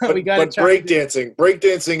saying? So we got to breakdancing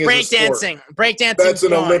is a sport. Breakdancing. That's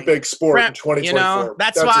an Olympic sport in 2024.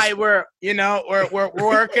 That's why we're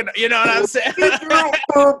working. You know what I'm saying?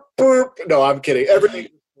 No, I'm kidding. Everything.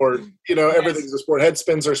 Or everything's a sport. Head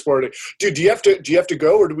spins are sporting. Dude, do you have to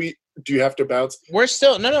go, or do you have to bounce? We're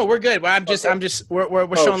still we're good. We're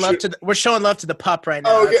showing love to we're showing love to the pup right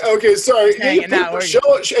now. Okay, sorry. Hey,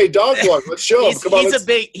 dog walk. Let's show him. Come on.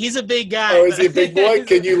 He's a big guy. Oh, is he a big boy?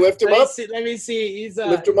 Can you lift him up? Let me see. He's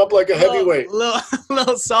lift him up like a heavyweight.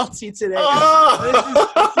 Little salty today. Oh!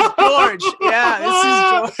 This is George. Yeah,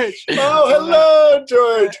 this is George. Oh, hello,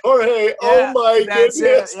 George. Jorge. Oh my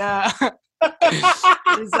goodness. Yeah.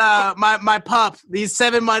 He's my pup. He's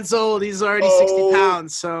 7 months old. He's already 60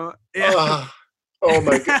 pounds. So yeah. Oh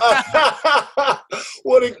my god!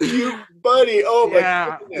 What a cute buddy! Oh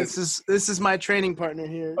my goodness. This is my training partner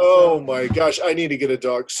here. Oh my gosh! I need to get a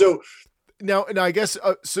dog. So now I guess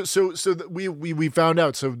so we found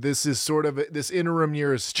out. So this is sort of this interim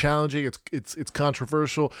year is challenging. It's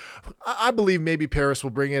controversial. I believe maybe Paris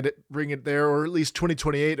will bring it there, or at least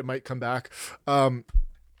 2028 it might come back.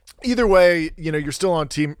 Either way, you're still on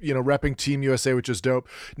team, repping Team USA, which is dope.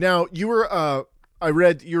 Now you were. I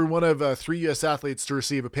read you're one of 3 U.S. athletes to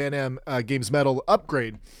receive a Pan Am Games medal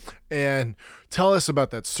upgrade, and tell us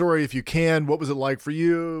about that story if you can. What was it like for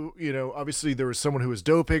you? Obviously there was someone who was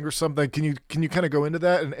doping or something. Can you kind of go into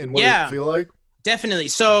that and what it feel like? Definitely.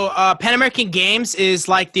 So Pan American Games is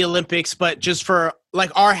like the Olympics, but just for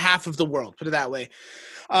like our half of the world. Put it that way.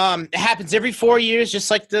 It happens every 4 years,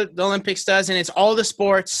 just like the Olympics does, and it's all the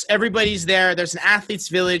sports. Everybody's there. There's an athletes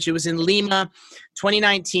village. It was in Lima,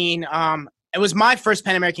 2019. It was my first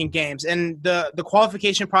Pan American Games, and the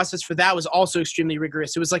qualification process for that was also extremely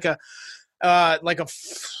rigorous. It was like a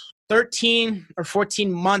 13 or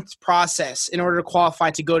 14 month process in order to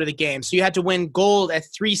qualify to go to the games. So you had to win gold at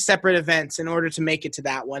 3 separate events in order to make it to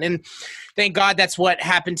that one. And thank God that's what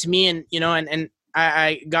happened to me. And and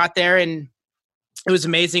I got there, and it was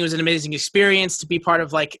amazing. It was an amazing experience to be part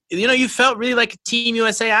of, you felt really like a Team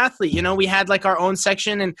USA athlete. We had like our own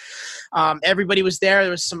section, and everybody was there.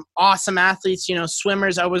 There was some awesome athletes,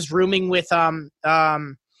 swimmers. I was rooming with some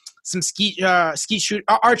archers.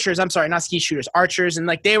 I'm sorry, not ski shooters, archers. And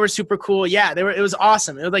they were super cool. Yeah, it was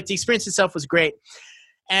awesome. It was the experience itself was great.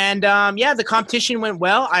 And the competition went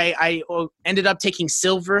well. I ended up taking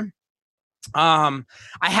silver. I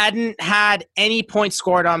hadn't had any points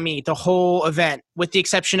scored on me the whole event, with the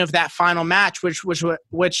exception of that final match, which it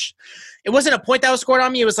wasn't a point that was scored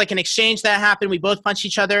on me. It was like an exchange that happened. We both punched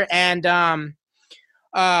each other, and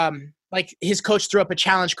his coach threw up a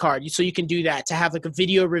challenge card, so you can do that to have a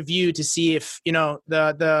video review to see if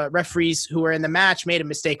the referees who were in the match made a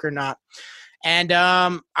mistake or not. And I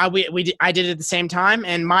did it at the same time,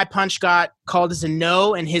 and my punch got called as a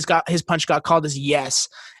no, and his punch got called as a yes.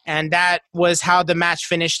 And that was how the match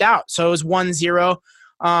finished out. So it was 1-0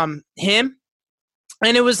 him.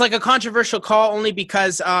 And it was like a controversial call only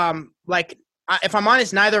because, if I'm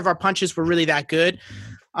honest, neither of our punches were really that good.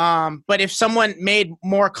 But if someone made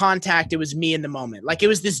more contact, it was me in the moment. It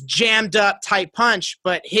was this jammed up tight punch,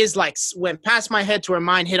 but his went past my head to where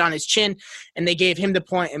mine hit on his chin, and they gave him the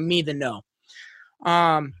point and me the no.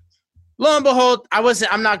 Lo and behold, I'm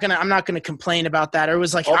not gonna complain about that. Or it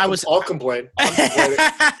was I'll complain.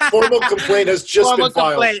 Formal complaint has just been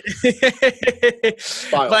filed.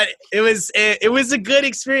 But it was a good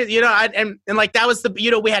experience, and that was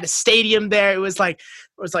we had a stadium there. It was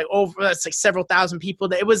several thousand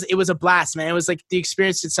people. It was a blast, man. It was the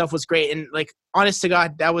experience itself was great. And honest to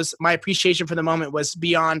God, that was my appreciation for the moment was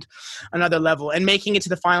beyond another level. And making it to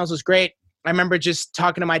the finals was great. I remember just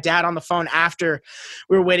talking to my dad on the phone after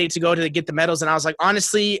we were waiting to go to get the medals. And I was like,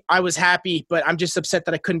 honestly, I was happy, but I'm just upset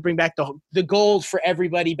that I couldn't bring back the gold for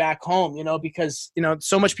everybody back home, because,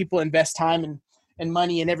 so much people invest time and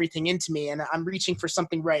money and everything into me. And I'm reaching for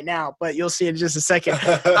something right now, but you'll see in just a second.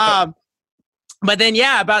 But then,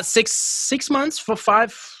 about 6 months for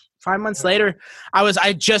 5 months later,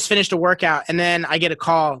 I just finished a workout, and then I get a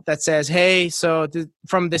call that says, hey,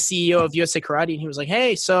 from the CEO of USA Karate. And he was like,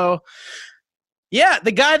 hey, so yeah,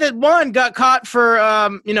 the guy that won got caught for,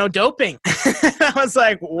 doping. I was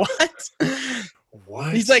like, what?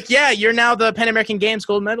 What? He's like, yeah, you're now the Pan American Games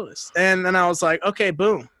gold medalist. And then I was like, okay,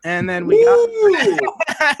 boom. And then we got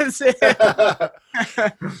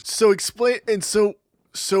So explain. And so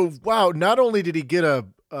wow, not only did he get a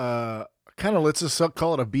kind of, let's just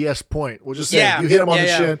call it a BS point. We'll just say you hit him on the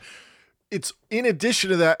shin. It's in addition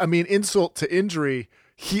to that, insult to injury,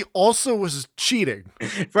 he also was cheating.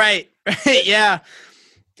 Right. Yeah.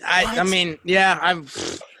 I'm.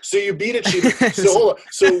 So you beat a cheater. So hold on.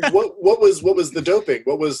 So what was the doping?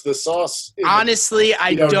 What was the sauce? Honestly,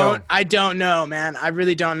 I don't know, man. I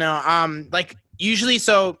really don't know. Usually,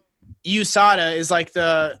 so USADA is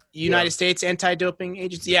the United States Anti-Doping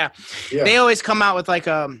Agency. Yeah. They always come out with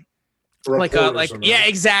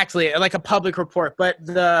exactly, like a public report. But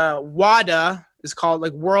the WADA is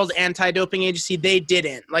called World Anti-Doping Agency. They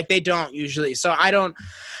didn't. They don't usually. So I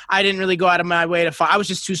didn't really go out of my way to fight. I was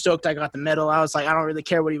just too stoked I got the medal. I was like, I don't really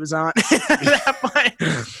care what he was on at that point.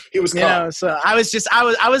 He was caught. So I was,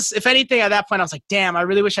 if anything, at that point, I was like, damn, I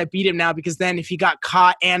really wish I beat him now, because then if he got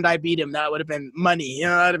caught and I beat him, that would have been money.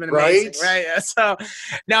 That would have been amazing. Right? So,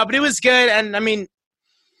 no, but it was good. And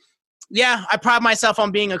Yeah, I pride myself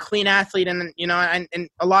on being a clean athlete, and and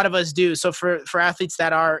a lot of us do. So for athletes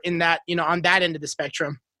that are in that, on that end of the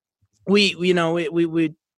spectrum, we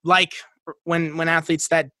like when athletes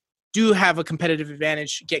that do have a competitive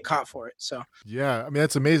advantage get caught for it. So yeah, I mean,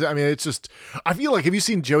 that's amazing. I mean, it's just, I feel like, have you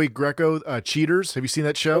seen Joey Greco, Cheaters? Have you seen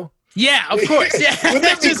that show? Yeah, of course. Yeah, wouldn't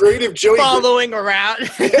that be great if Joey following around?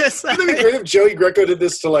 Wouldn't that be great if Joey Greco did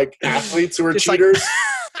this to like athletes who are just cheaters?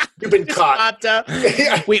 You've been caught.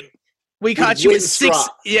 Yeah. We caught you with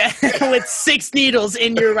with 6 needles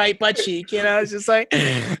in your right butt cheek. It's just like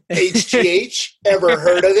HGH. Ever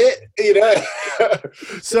heard of it?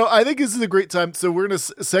 So I think this is a great time. So we're going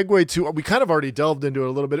to segue to, we kind of already delved into it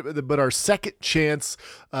a little bit, but our second chance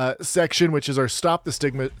section, which is our Stop the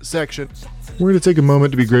Stigma section. We're going to take a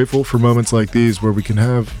moment to be grateful for moments like these where we can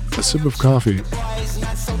have a sip of coffee.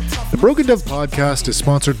 The Broken Dove podcast is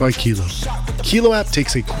sponsored by Kilo. Kilo app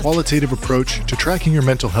takes a qualitative approach to tracking your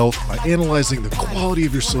mental health by analyzing the quality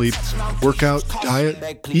of your sleep, workout,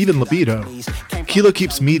 diet, even libido. Kilo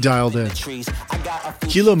keeps me dialed in.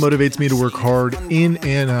 Kilo motivates me to work hard in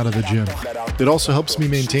and out of the gym. It also helps me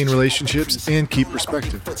maintain relationships and keep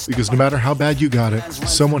perspective, because no matter how bad you got it,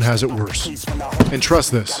 someone has it worse. And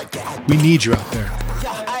trust this, we need you out there.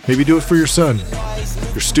 Maybe do it for your son,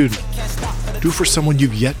 your student. Do it for someone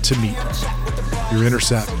you've yet to meet, your inner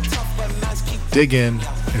savage. Dig in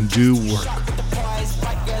and do work.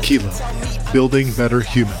 Kilo, building better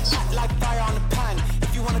humans.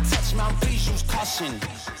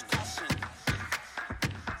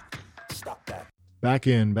 Back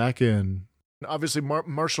in. Obviously,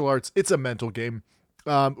 martial arts, it's a mental game.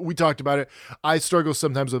 We talked about it. I struggle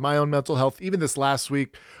sometimes with my own mental health. Even this last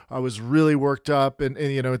week, I was really worked up, and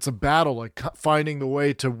it's a battle, like finding the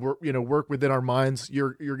way to work within our minds.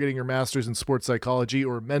 You're getting your master's in sports psychology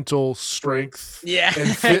or mental strength,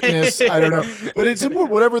 and fitness. I don't know, but it's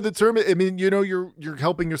important. Whatever the term. I mean, you're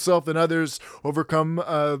helping yourself and others overcome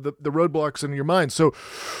the roadblocks in your mind. So.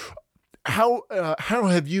 How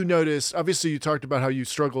have you noticed? Obviously, you talked about how you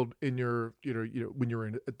struggled in your when you were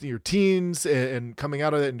in your teens and coming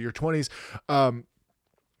out of it into your 20s.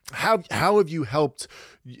 How have you helped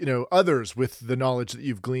others with the knowledge that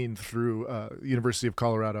you've gleaned through University of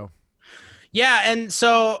Colorado? Yeah, and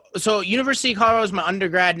so University of Colorado is my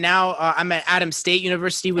undergrad. Now I'm at Adams State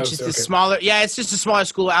University, which is the smaller. Yeah, it's just a smaller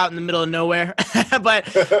school out in the middle of nowhere.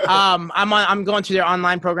 But I'm going through their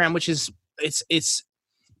online program, which is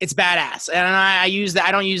it's badass. And I use that.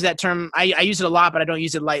 I don't use that term. I use it a lot, but I don't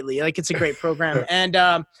use it lightly. Like, it's a great program. And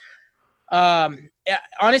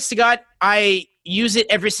honest to God, I use it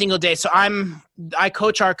every single day. So I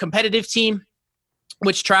coach our competitive team,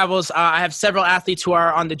 which travels. I have several athletes who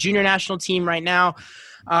are on the junior national team right now.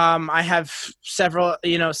 I have several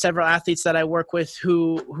athletes that I work with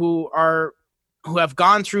who have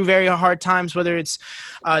gone through very hard times, whether it's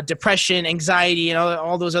depression, anxiety,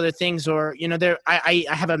 all those other things, or I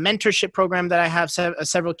have a mentorship program that I have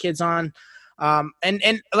several kids on,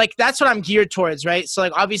 and like that's what I'm geared towards, right? So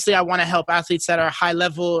like obviously I want to help athletes that are high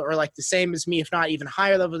level or like the same as me, if not even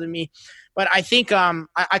higher level than me. But I think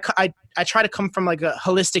I try to come from like a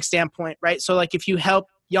holistic standpoint, right? So like if you help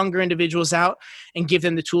younger individuals out and give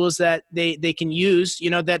them the tools that they can use,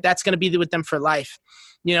 that's going to be with them for life.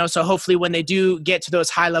 So hopefully when they do get to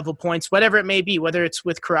those high level points, whatever it may be, whether it's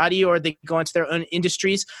with karate or they go into their own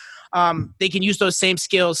industries, they can use those same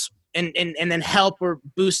skills and then help or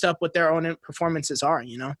boost up what their own performances are,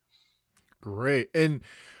 Great. And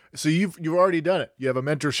so you've already done it. You have a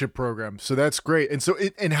mentorship program. So that's great. And so,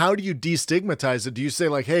 and how do you destigmatize it? Do you say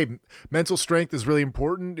like, hey, mental strength is really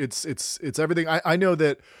important. It's everything. I know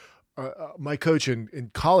that my coach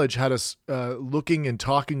in college had us looking and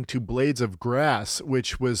talking to blades of grass,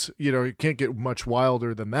 which was, you can't get much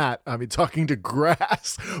wilder than that. I mean, talking to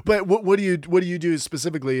grass. But what do you do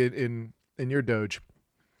specifically in your dojo?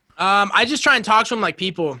 I just try and talk to them like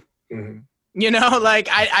people. Mm-hmm. Like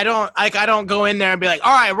I don't go in there and be like,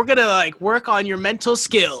 all right, we're gonna like work on your mental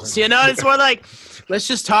skills. It's more like, let's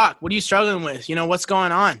just talk. What are you struggling with? What's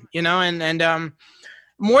going on? And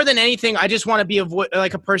more than anything, I just want to be a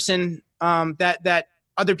person that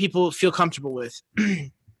other people feel comfortable with.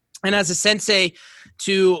 And as a sensei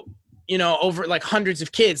to, over like hundreds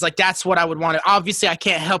of kids, like that's what I would want to. Obviously, I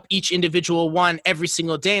can't help each individual one every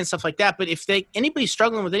single day and stuff like that. But if anybody's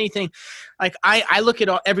struggling with anything, like I look at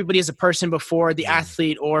everybody as a person before the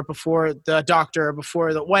athlete or before the doctor or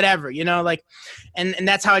before the whatever, like, and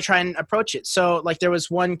that's how I try and approach it. So like there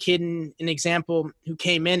was one kid in an example who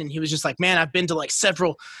came in and he was just like, man, I've been to like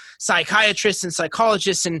several psychiatrists and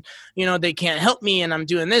psychologists and, you know, they can't help me and I'm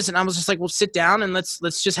doing this. And I was just like, well, sit down and let's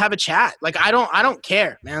just have a chat. Like, I don't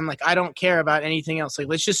care, man. Like, I don't care about anything else. Like,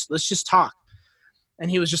 let's just talk. And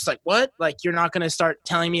he was just like, what? Like, you're not going to start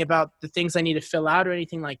telling me about the things I need to fill out or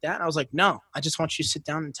anything like that? And I was like, no, I just want you to sit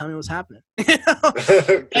down and tell me what's happening. You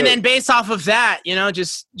know? And then based off of that, you know,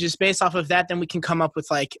 just based off of that, then we can come up with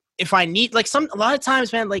like, if I need, like a lot of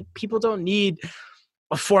times, man, like people don't need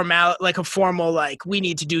a formal, like we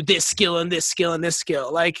need to do this skill and this skill and this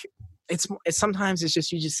skill. Like it's sometimes it's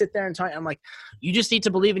just, you just sit there and talk. I'm like, you just need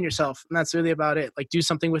to believe in yourself. And that's really about it. Like, do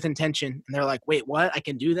something with intention. And they're like, wait, what? I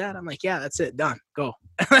can do that? I'm like, yeah, that's it. Done. Go.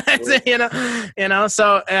 That's it, you know?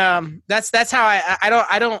 So, that's how I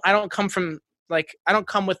don't come from, like, I don't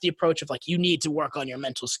come with the approach of like, you need to work on your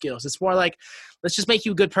mental skills. It's more like, let's just make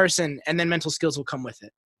you a good person and then mental skills will come with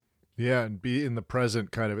it. Yeah, and be in the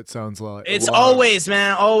present, kind of, it sounds like. It's always,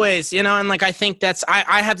 man, always, you know, and like I think that's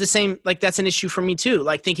I have the same, like that's an issue for me too.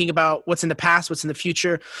 Like thinking about what's in the past, what's in the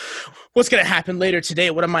future, what's gonna happen later today,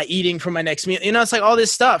 what am I eating for my next meal? You know, it's like all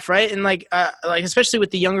this stuff, right? And like especially with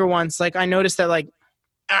the younger ones, like I noticed that like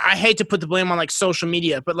I hate to put the blame on like social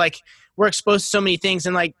media, but like we're exposed to so many things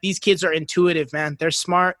and like these kids are intuitive, man. They're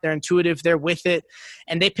smart, they're intuitive, they're with it,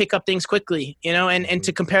 and they pick up things quickly, you know, and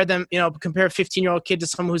to compare them, you know, compare a 15-year-old kid to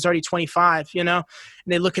someone who's already 25, you know,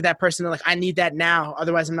 and they look at that person, they're like, I need that now.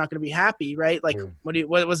 Otherwise I'm not going to be happy. Right. Like, what do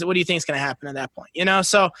you think is going to happen at that point? You know?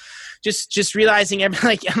 So just realizing I'm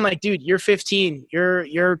like, dude, you're 15,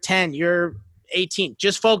 you're 10, you're 18,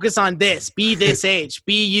 just focus on this, be this age,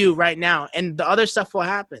 be you right now, and the other stuff will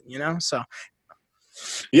happen, you know. So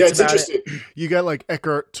yeah, it's interesting. You got like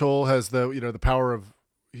Eckhart Tolle has the, you know, the power of,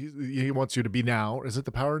 he wants you to be now. Is it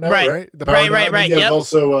the power now? Right. The power right. You have yep.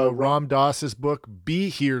 also Ram Dass's book, Be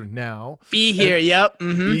Here Now. Be here. Yep.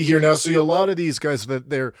 Mm-hmm. Be Here Now. So a lot of these guys that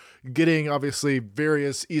they're getting obviously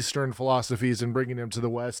various Eastern philosophies and bringing them to the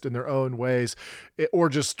West in their own ways, or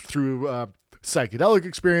just through psychedelic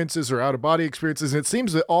experiences or out-of-body experiences. And it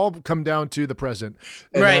seems that all come down to the present,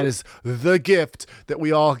 and that is the gift that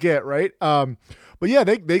we all get, right? But yeah,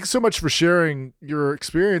 thanks so much for sharing your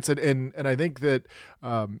experience, and I think that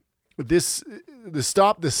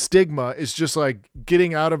the stigma is just like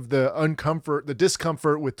getting out of the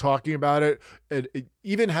discomfort with talking about it, and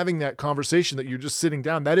even having that conversation that you're just sitting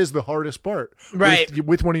down. That is the hardest part, right?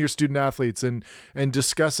 With one of your student athletes and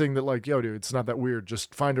discussing that, like, yo, dude, it's not that weird.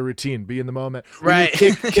 Just find a routine, be in the moment. Right.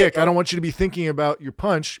 When you kick. I don't want you to be thinking about your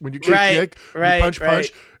punch when you kick. When you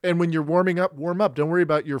punch. And when you're warm up. Don't worry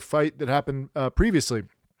about your fight that happened previously.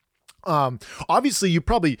 Obviously, you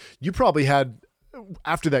probably had,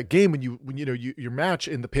 after that game when your match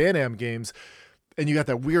in the Pan Am games, and you got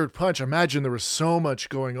that weird punch. Imagine there was so much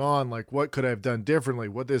going on. Like, what could I have done differently?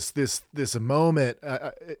 What this moment?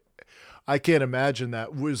 I can't imagine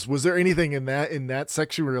that. Was there anything in that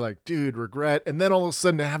section where you're like, dude, regret? And then all of a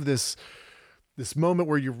sudden to have this moment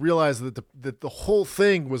where you realize that the whole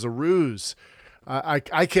thing was a ruse.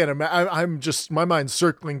 I can't imagine. I'm just, my mind's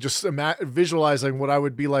circling, just visualizing what I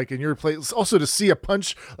would be like in your place. Also to see a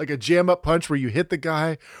punch, like a jam up punch where you hit the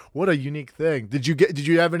guy. What a unique thing. Did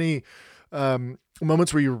you have any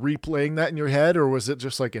moments where you're replaying that in your head, or was it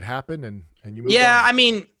just like it happened and you moved on? I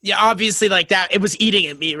mean, obviously like that, it was eating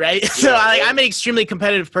at me, right? So I'm an extremely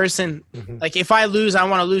competitive person. Mm-hmm. Like if I lose, I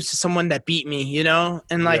want to lose to someone that beat me, you know?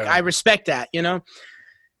 And like, I respect that, you know?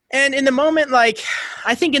 And in the moment, like,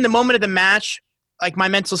 I think in the moment of the match, like my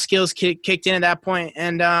mental skills kicked in at that point.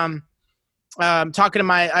 And talking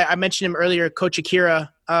to I mentioned him earlier, Coach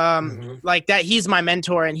Akira, like that, he's my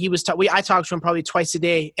mentor, and he was I talked to him probably twice a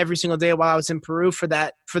day, every single day while I was in Peru for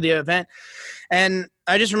the event. And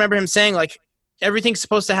I just remember him saying, like, everything's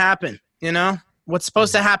supposed to happen, you know? What's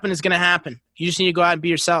supposed to happen is going to happen. You just need to go out and be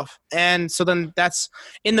yourself. And so then that's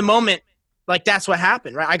in the moment, like that's what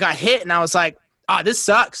happened, right? I got hit and I was like, this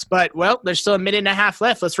sucks, but well, there's still a minute and a half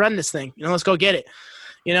left. Let's run this thing, you know, let's go get it,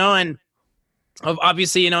 you know? And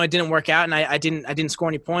obviously, you know, it didn't work out, and I didn't score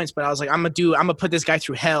any points, but I was like, I'm gonna put this guy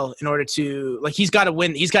through hell in order to, like, he's got to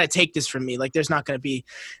win. He's got to take this from me. Like, there's not going to be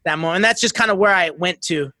that moment. And that's just kind of where I went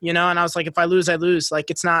to, you know? And I was like, if I lose, I lose. Like,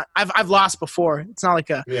 it's not, I've lost before. It's not like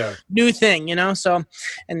a new thing, you know? So,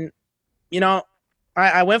 and, you know,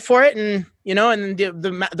 I went for it, and, you know, and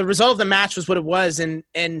the result of the match was what it was. And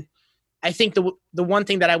I think the one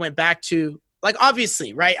thing that I went back to, like,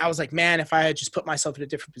 obviously, right, I was like, man, if I had just put myself in a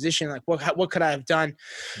different position, like what could I have done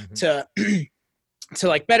to to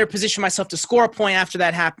like better position myself to score a point after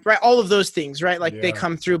that happened, right? All of those things, right? Like they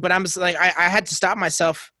come through, but I'm just like, I had to stop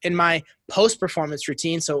myself in my post-performance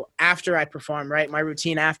routine. So after I perform, right, my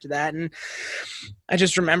routine after that. And I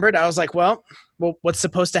just remembered, I was like, well, what's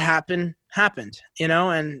supposed to happen happened, you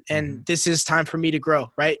know, and this is time for me to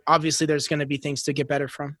grow, right? Obviously there's going to be things to get better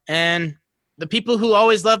from. And the people who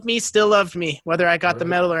always loved me still loved me, whether I got the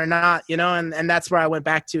medal or not, you know, and that's where I went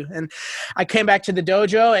back to. And I came back to the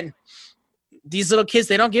dojo, and these little kids,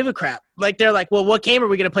 they don't give a crap. Like, they're like, well, what game are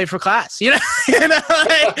we going to play for class? You know,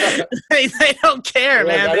 like, they don't care,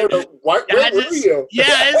 man. I don't know. Where were you?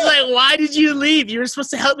 Yeah, it's like, why did you leave? You were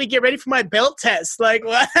supposed to help me get ready for my belt test. Like,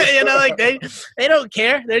 what? You know, like they don't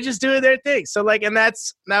care. They're just doing their thing. So like, and that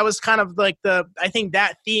was kind of like I think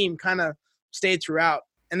that theme kind of stayed throughout.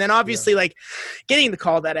 And then obviously like getting the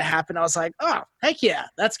call that it happened, I was like, oh, heck yeah,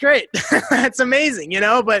 that's great. That's amazing, you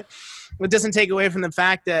know, but it doesn't take away from the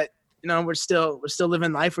fact that, you know, we're still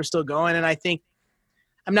living life. We're still going. And I think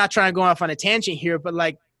I'm not trying to go off on a tangent here, but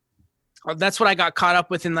like, that's what I got caught up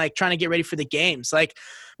with in like trying to get ready for the games. Like,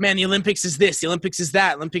 man, the Olympics is this, the Olympics is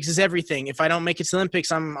that, Olympics is everything. If I don't make it to the Olympics,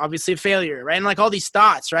 I'm obviously a failure. Right. And like all these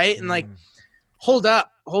thoughts, right. And like, hold up.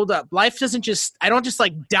 Life doesn't I don't just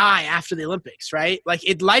like die after the Olympics, right? Like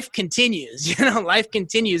life continues, you know, life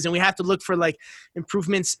continues, and we have to look for like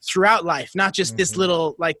improvements throughout life, not just this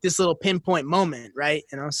little pinpoint moment, right?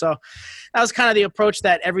 You know, so that was kind of the approach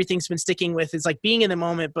that everything's been sticking with, is like being in the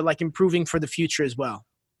moment, but like improving for the future as well.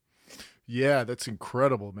 Yeah, that's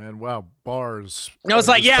incredible, man. Wow, bars. I was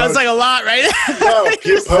like, yeah, it was like a lot, right? No,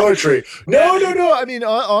 pure poetry. No. I mean,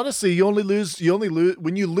 honestly, you only lose.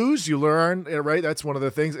 When you lose, you learn, right? That's one of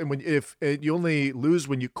the things. And if you only lose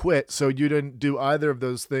when you quit, so you didn't do either of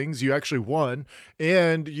those things, you actually won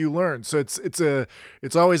and you learn. So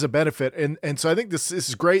it's always a benefit. And so I think this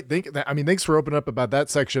is great. Thanks for opening up about that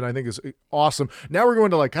section. I think is awesome. Now we're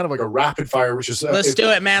going to like kind of like a rapid fire, which is let's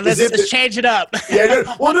do it, man. Let's change it up.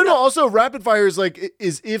 Yeah. No. Also, rapid fire is like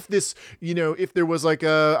if this, you know, if there was like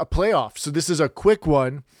a playoff. So this is a quick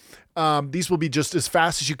one. These will be just as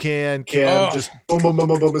fast as you can. Just boom, boom, boom,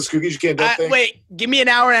 boom, boom, as quick as you can. Wait, give me an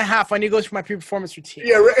hour and a half. I need to go through my pre-performance routine.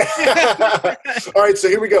 Yeah, right. All right, so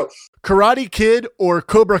here we go. Karate Kid or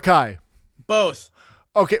Cobra Kai? Both.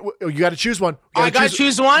 Okay, you got to choose one. I got to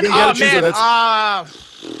choose one? Yeah,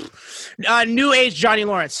 man. New Age Johnny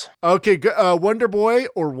Lawrence. Okay, Wonder Boy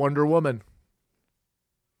or Wonder Woman?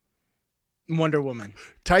 Wonder Woman.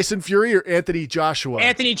 Tyson Fury or Anthony Joshua?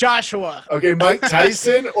 Anthony Joshua. Okay, Mike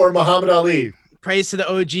Tyson or Muhammad Ali? Praise to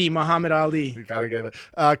the OG, Muhammad Ali. You gotta get it.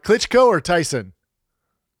 Klitschko or Tyson?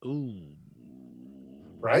 Ooh.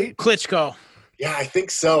 Right? Klitschko. Yeah, I think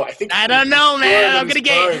so. I don't know, man. I'm gonna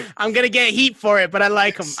get heat for it, but I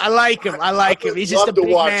like him. He's just a big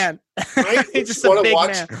man. Right? He's just a big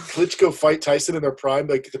man. Klitschko fight Tyson in their prime,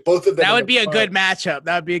 like both of them. That would be a good matchup. Woo!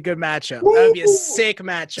 That would be a sick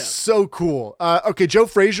matchup. So cool. Okay, Joe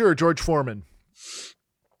Frazier or George Foreman?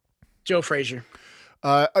 Joe Frazier.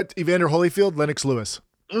 Evander Holyfield, Lennox Lewis.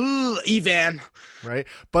 Ooh, Evan. Right.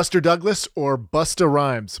 Buster Douglas or Busta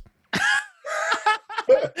Rhymes?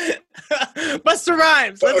 Busta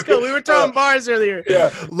Rhymes. Let's go. We were throwing bars earlier.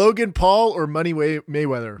 Yeah. Logan Paul or Money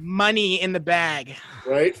Mayweather? Money in the bag.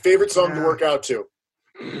 Right. Favorite song to work out to?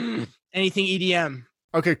 Anything EDM.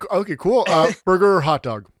 Okay, cool. Burger or hot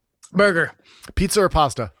dog? Burger. Pizza or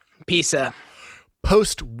pasta? Pizza.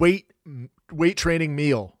 Post weight training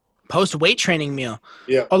meal? Post weight training meal.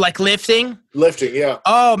 Yeah. Oh, like lifting? Lifting, yeah.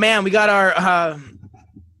 Oh, man. We got our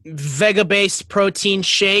Vega-based protein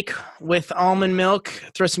shake with almond milk.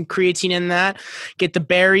 Throw some creatine in that. Get the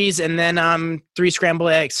berries, and then 3 scrambled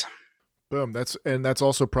eggs. Boom. That's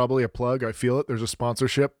also probably a plug. I feel it. There's a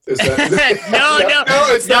sponsorship. Is that No,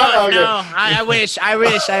 it's not. No. I wish.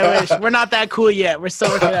 We're not that cool yet. We're still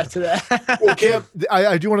working up to that. Well, Cam,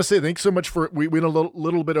 I do want to say thanks so much for we went a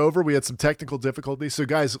little bit over. We had some technical difficulties. So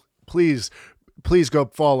guys, please go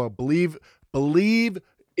follow. Believe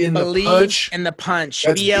in the punch.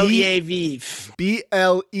 That's BLEAV.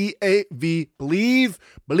 BLEAV.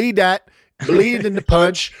 Believe that. Believe in the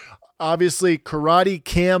punch. Obviously, Karate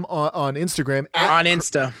Cam on Instagram. On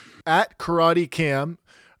Insta. At Karate Cam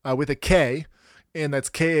with a K, and that's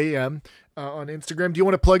KAM on Instagram. Do you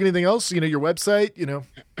want to plug anything else? You know, your website, you know?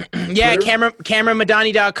 Yeah,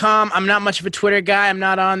 KamranMadani.com. I'm not much of a Twitter guy. I'm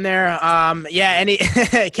not on there.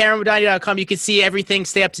 KamranMadani.com. You can see everything,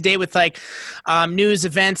 stay up to date with like news,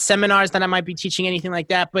 events, seminars that I might be teaching, anything like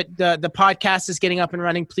that. But the podcast is getting up and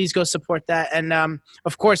running. Please go support that. And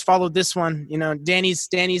of course, follow this one. You know, Danny's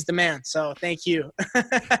the man. So thank you.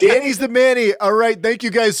 Danny's the manny. All right. Thank you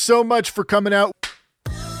guys so much for coming out.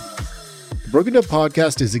 Broken Up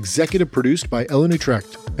Podcast is executive produced by Ellen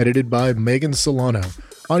Utrecht, edited by Megan Solano,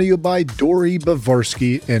 audio by Dory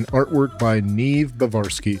Bavarsky, and artwork by Neve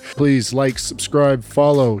Bavarsky. Please like, subscribe,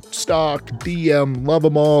 follow, stalk, DM, love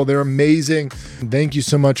them all. They're amazing. Thank you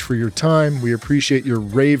so much for your time. We appreciate your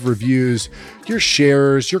rave reviews, your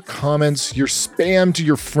shares, your comments, your spam to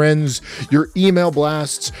your friends, your email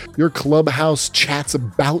blasts, your Clubhouse chats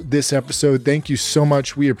about this episode. Thank you so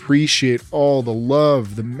much. We appreciate all the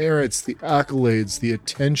love, the merits, the accolades, the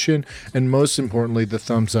attention, and most importantly, the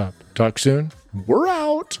thumbs up. Talk soon. We're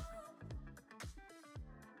out.